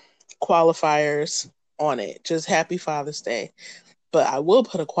qualifiers on it. Just Happy Father's Day. But I will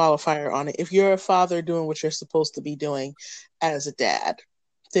put a qualifier on it if you're a father doing what you're supposed to be doing as a dad.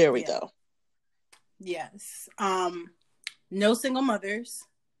 There we yeah. go. Yes. No single mothers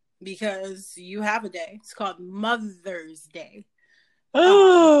because you have a day. It's called Mother's Day.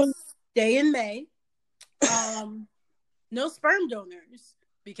 Oh, Day in May. No sperm donors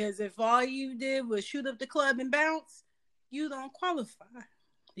because if all you did was shoot up the club and bounce, you don't qualify.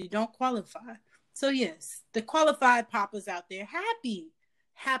 You don't qualify. So yes, the qualified papas out there,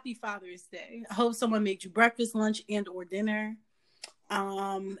 happy Father's Day. I hope someone made you breakfast, lunch, and or dinner.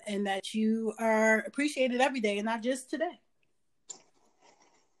 And that you are appreciated every day and not just today.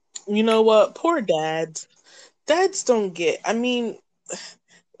 you know what? Poor dads. Dads don't get. I mean,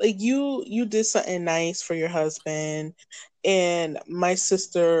 like you did something nice for your husband, and my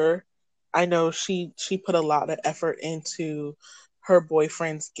sister, I know she put a lot of effort into her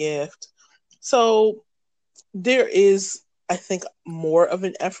boyfriend's gift. So there is, I think, more of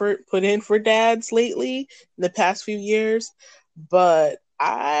an effort put in for dads lately in the past few years, but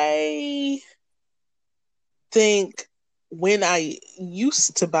I think when I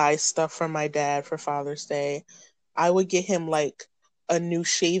used to buy stuff from my dad for Father's Day, I would get him like a new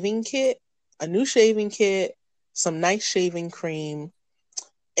shaving kit, a new shaving kit, some nice shaving cream,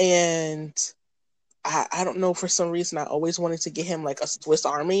 and I don't know, for some reason I always wanted to get him like a Swiss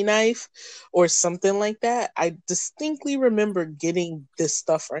Army knife or something like that. I distinctly remember getting this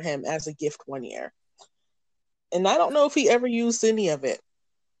stuff for him as a gift one year. And I don't know if he ever used any of it.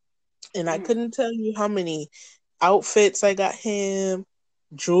 And I Mm. couldn't tell you how many outfits I got him,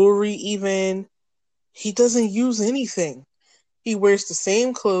 jewelry even. He doesn't use anything. He wears the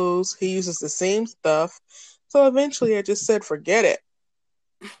same clothes, he uses the same stuff. So eventually I just said, forget it.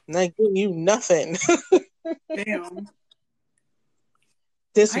 I'm not giving you nothing. Damn.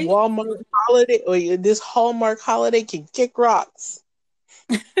 This I Walmart holiday or this Hallmark holiday can kick rocks.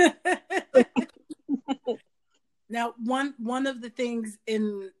 Now one of the things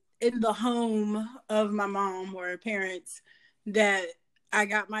in in the home of my mom or her parents that I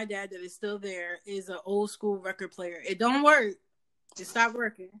got my dad that is still there is an old school record player. It don't work. It stopped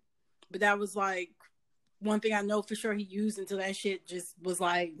working. But that was like one thing I know for sure he used until that shit just was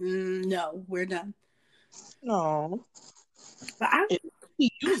like, no, we're done. No. But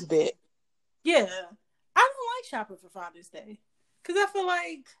He used it. Yeah. I don't like shopping for Father's Day. Because I feel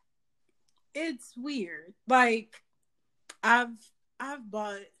like it's weird. Like, I've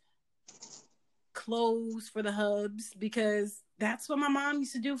bought clothes for the hubs because that's what my mom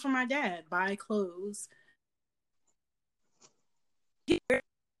used to do for my dad, buy clothes. For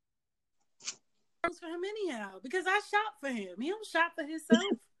him anyhow, because I shop for him. He don't shop for himself.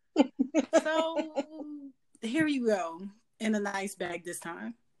 So here you go in a nice bag this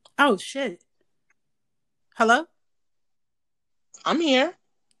time. Oh shit. Hello? I'm here.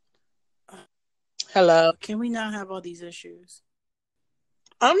 Hello. Can we not have all these issues?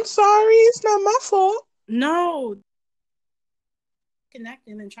 I'm sorry. It's not my fault. No.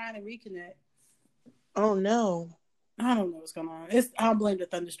 Connecting and trying to reconnect. Oh no. I don't know what's going on. I'll blame the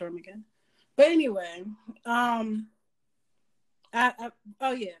thunderstorm again. But anyway, I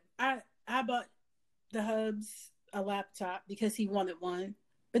bought the hubs a laptop because he wanted one.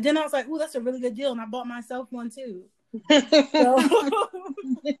 But then I was like, "Ooh, that's a really good deal," and I bought myself one too. So,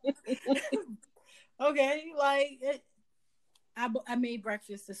 okay, like I made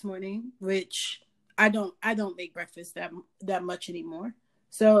breakfast this morning, which I don't make breakfast that much anymore.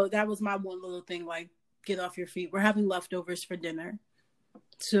 So that was my one little thing. Like, get off your feet. We're having leftovers for dinner.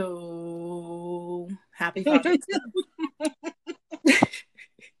 So happy Father's Day.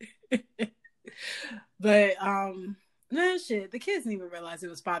 But no shit, the kids didn't even realize it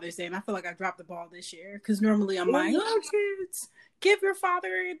was Father's Day, and I feel like I dropped the ball this year because normally I'm like, oh kids, give your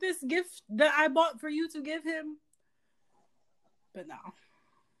father this gift that I bought for you to give him. But no,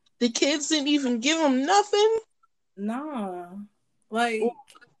 the kids didn't even give him nothing. Nah, like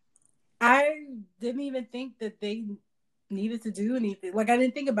I didn't even think that they needed to do anything. Like I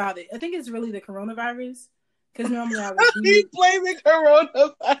didn't think about it. I think it's really the coronavirus. Because normally I would be... He blaming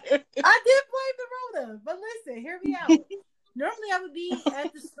coronavirus. I did blame the Rona, but listen, hear me out. Normally I would be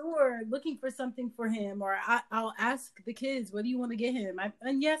at the store looking for something for him, or I'll ask the kids, what do you want to get him?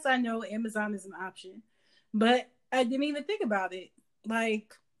 And yes, I know Amazon is an option, but I didn't even think about it.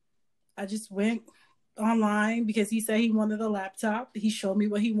 Like, I just went online because he said he wanted a laptop. He showed me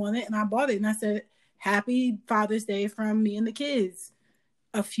what he wanted, and I bought it. And I said, happy Father's Day from me and the kids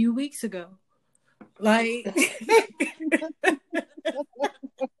a few weeks ago. Like,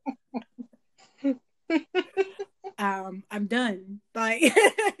 I'm done. Like,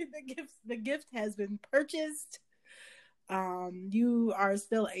 the gift has been purchased. You are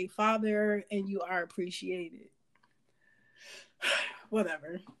still a father and you are appreciated.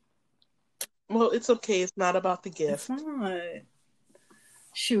 Whatever. Well, it's okay. It's not about the gift. It's not.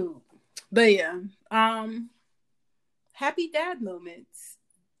 Shoot. But yeah. Happy dad moments.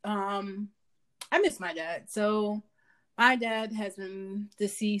 I miss my dad. So my dad has been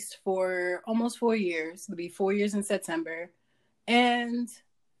deceased for almost 4 years. It'll be 4 years in September. And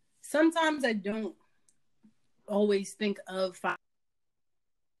sometimes I don't always think of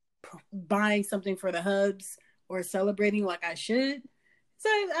buying something for the hubs or celebrating like I should. So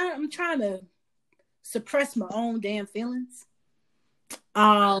I'm trying to suppress my own damn feelings.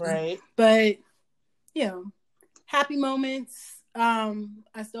 Right. But, you know, happy moments I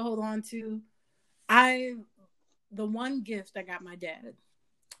still hold on to. The one gift I got my dad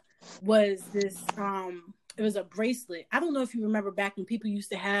was this it was a bracelet. I don't know if you remember back when people used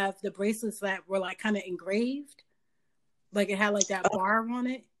to have the bracelets that were like kind of engraved, like it had like that bar on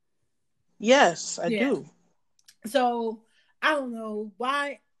it. Yes, I do. So I don't know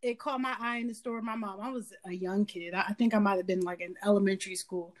why it caught my eye in the store with my mom. I was a young kid. I think I might have been like in elementary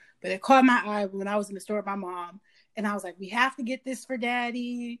school, but it caught my eye when I was in the store with my mom, and I was like, we have to get this for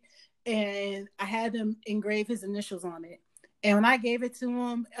daddy. And I had him engrave his initials on it. And when I gave it to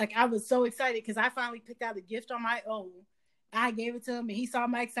him, like I was so excited because I finally picked out a gift on my own. I gave it to him and he saw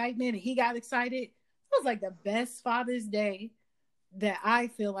my excitement and he got excited. It was like the best Father's Day that I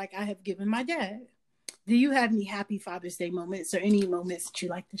feel like I have given my dad. Do you have any happy Father's Day moments or any moments that you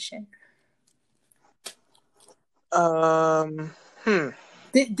like to share?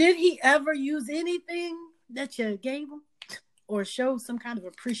 Did he ever use anything that you gave him? Or show some kind of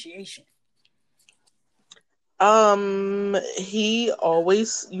appreciation? He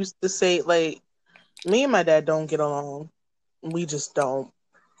always used to say, like, me and my dad don't get along. We just don't.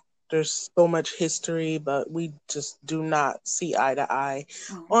 There's so much history, but we just do not see eye to eye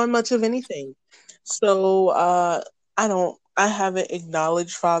on much of anything. So I don't I haven't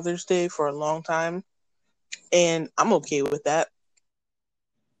acknowledged Father's Day for a long time, and I'm okay with that.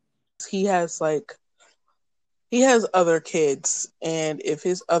 He has like he has other kids, and if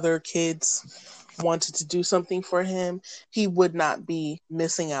his other kids wanted to do something for him, he would not be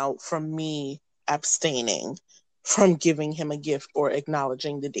missing out from me abstaining from giving him a gift or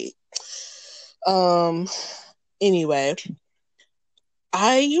acknowledging the date. Um anyway,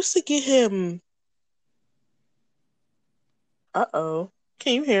 I used to get him uh-oh.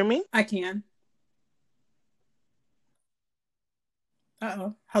 Can you hear me? I can.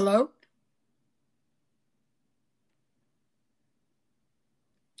 Uh-oh. Hello?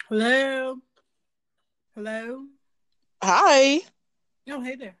 Hello? Hello? Hi. Oh,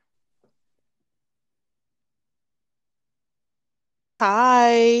 hey there.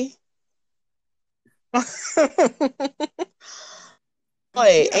 Hi. Boy,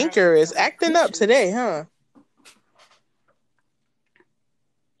 We are Anchor having is some acting up issues. today, huh?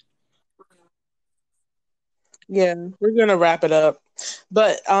 Yeah, we're gonna wrap it up.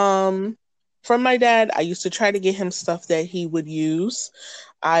 But from my dad, I used to try to get him stuff that he would use.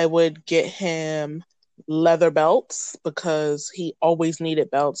 I would get him leather belts because he always needed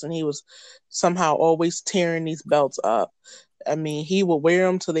belts and he was somehow always tearing these belts up. I mean, he would wear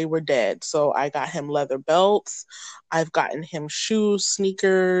them till they were dead. So I got him leather belts. I've gotten him shoes,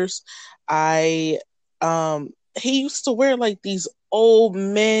 sneakers. I he used to wear like these old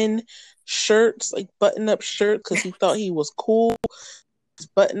men shirts, like button up shirts, because he thought he was cool.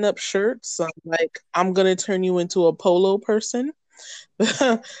 Button up shirts. So I'm like, I'm gonna turn you into a polo person.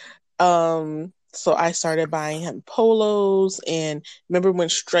 So I started buying him polos, and remember when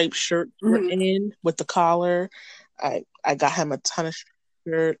striped shirts were Mm-hmm. in with the collar? I got him a ton of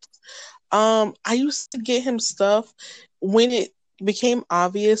shirts. I used to get him stuff when it became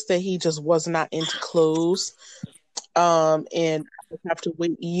obvious that he just was not into clothes. And I would have to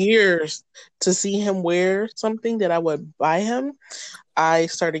wait years to see him wear something that I would buy him. I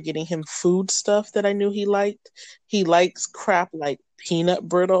started getting him food stuff that I knew he liked. He likes crap like peanut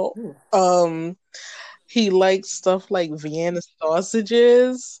brittle. Um, he likes stuff like Vienna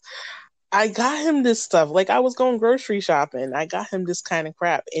sausages. I got him this stuff. Like I was going grocery shopping. I got him this kind of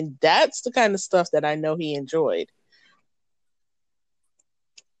crap. And that's the kind of stuff that I know he enjoyed.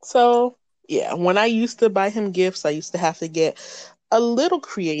 So, yeah, when I used to buy him gifts, I used to have to get a little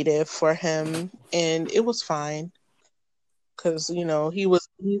creative for him, and it was fine because, he was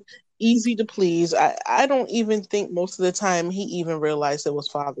easy to please. I don't even think most of the time he even realized it was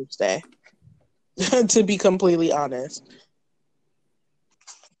Father's Day, to be completely honest.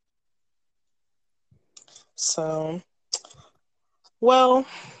 So, well,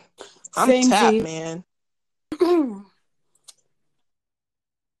 I'm Same tapped, Z. man.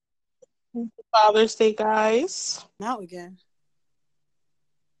 Father's Day, guys. Now again.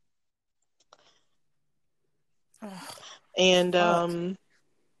 Ugh, And fuck.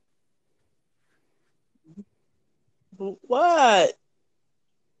 what?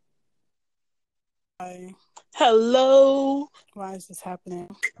 Why, Hello. why is this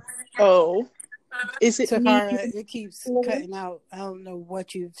happening? Oh, is it me? Takara, it keeps cutting out. I don't know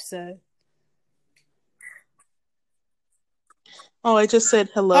what you've said. Oh, I just said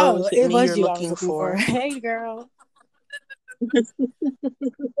hello. Oh, Is it it me was you're you I was looking looking for. for? Hey, girl.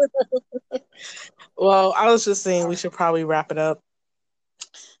 Well, I was just saying All we right. should probably wrap it up.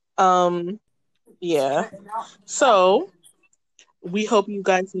 Um, It's yeah. cutting out. So we hope you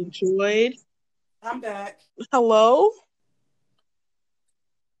guys enjoyed. I'm back. Hello?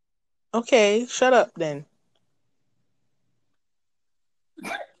 Okay, shut up then.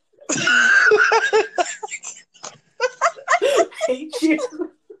 Hate you.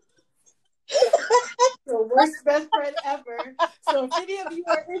 The worst best friend ever. So if any of you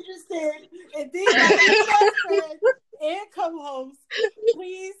are interested in being my new best friend and co-host,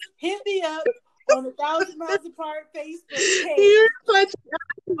 please hit me up on the Thousand Miles Apart Facebook page. You're such an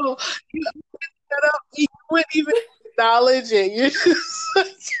asshole. You shut up. You wouldn't even acknowledge it. You're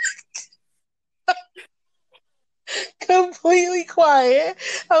just completely quiet.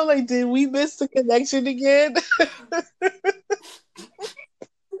 I'm like, did we miss the connection again?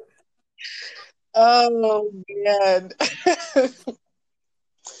 Oh man.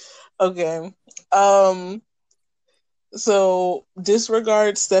 Okay. Um so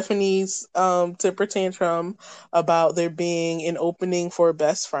disregard Stephanie's temper tantrum about there being an opening for a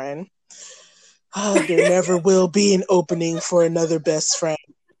best friend. There never will be an opening for another best friend.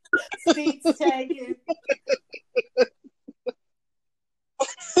 Seats taken.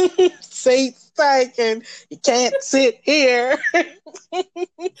 Say thinking you can't sit here.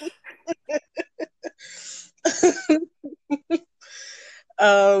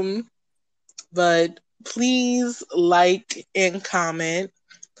 um, but please like and comment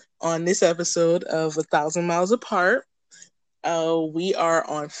on this episode of A Thousand Miles Apart. We are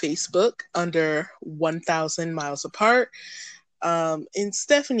on Facebook under 1,000 Miles Apart. And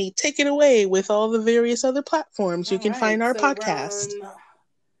Stephanie, take it away with all the various other platforms you can find our podcast. We're on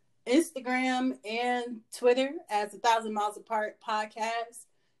Instagram and Twitter as 1,000 Miles Apart Podcast.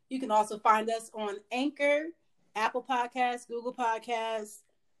 You can also find us on Anchor, Apple Podcasts, Google Podcasts,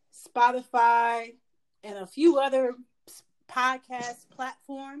 Spotify, and a few other podcast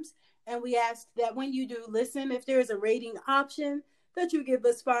platforms. And we ask that when you do listen, if there is a rating option, that you give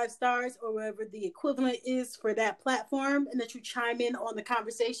us 5 stars or whatever the equivalent is for that platform, and that you chime in on the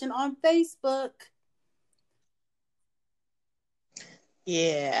conversation on Facebook.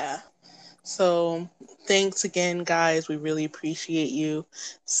 Yeah. So thanks again, guys. We really appreciate you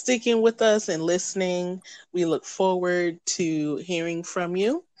sticking with us and listening. We look forward to hearing from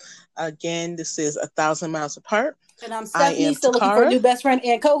you. Again, this is 1,000 Miles Apart. And I'm Stephanie, still looking for a new best friend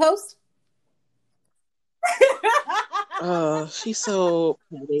and co-host. Oh, she's so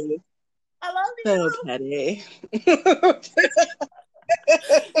petty. I love you. So petty.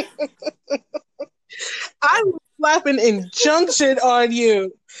 I'm slapping injunction on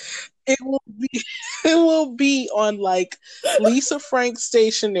you. It will be on like Lisa Frank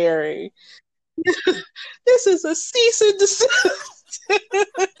stationery. This is a cease and desist.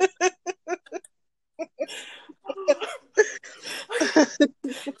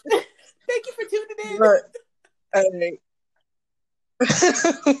 Thank you for tuning in.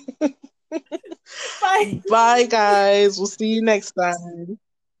 Bye, guys. We'll see you next time.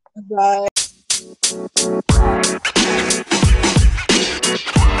 Bye.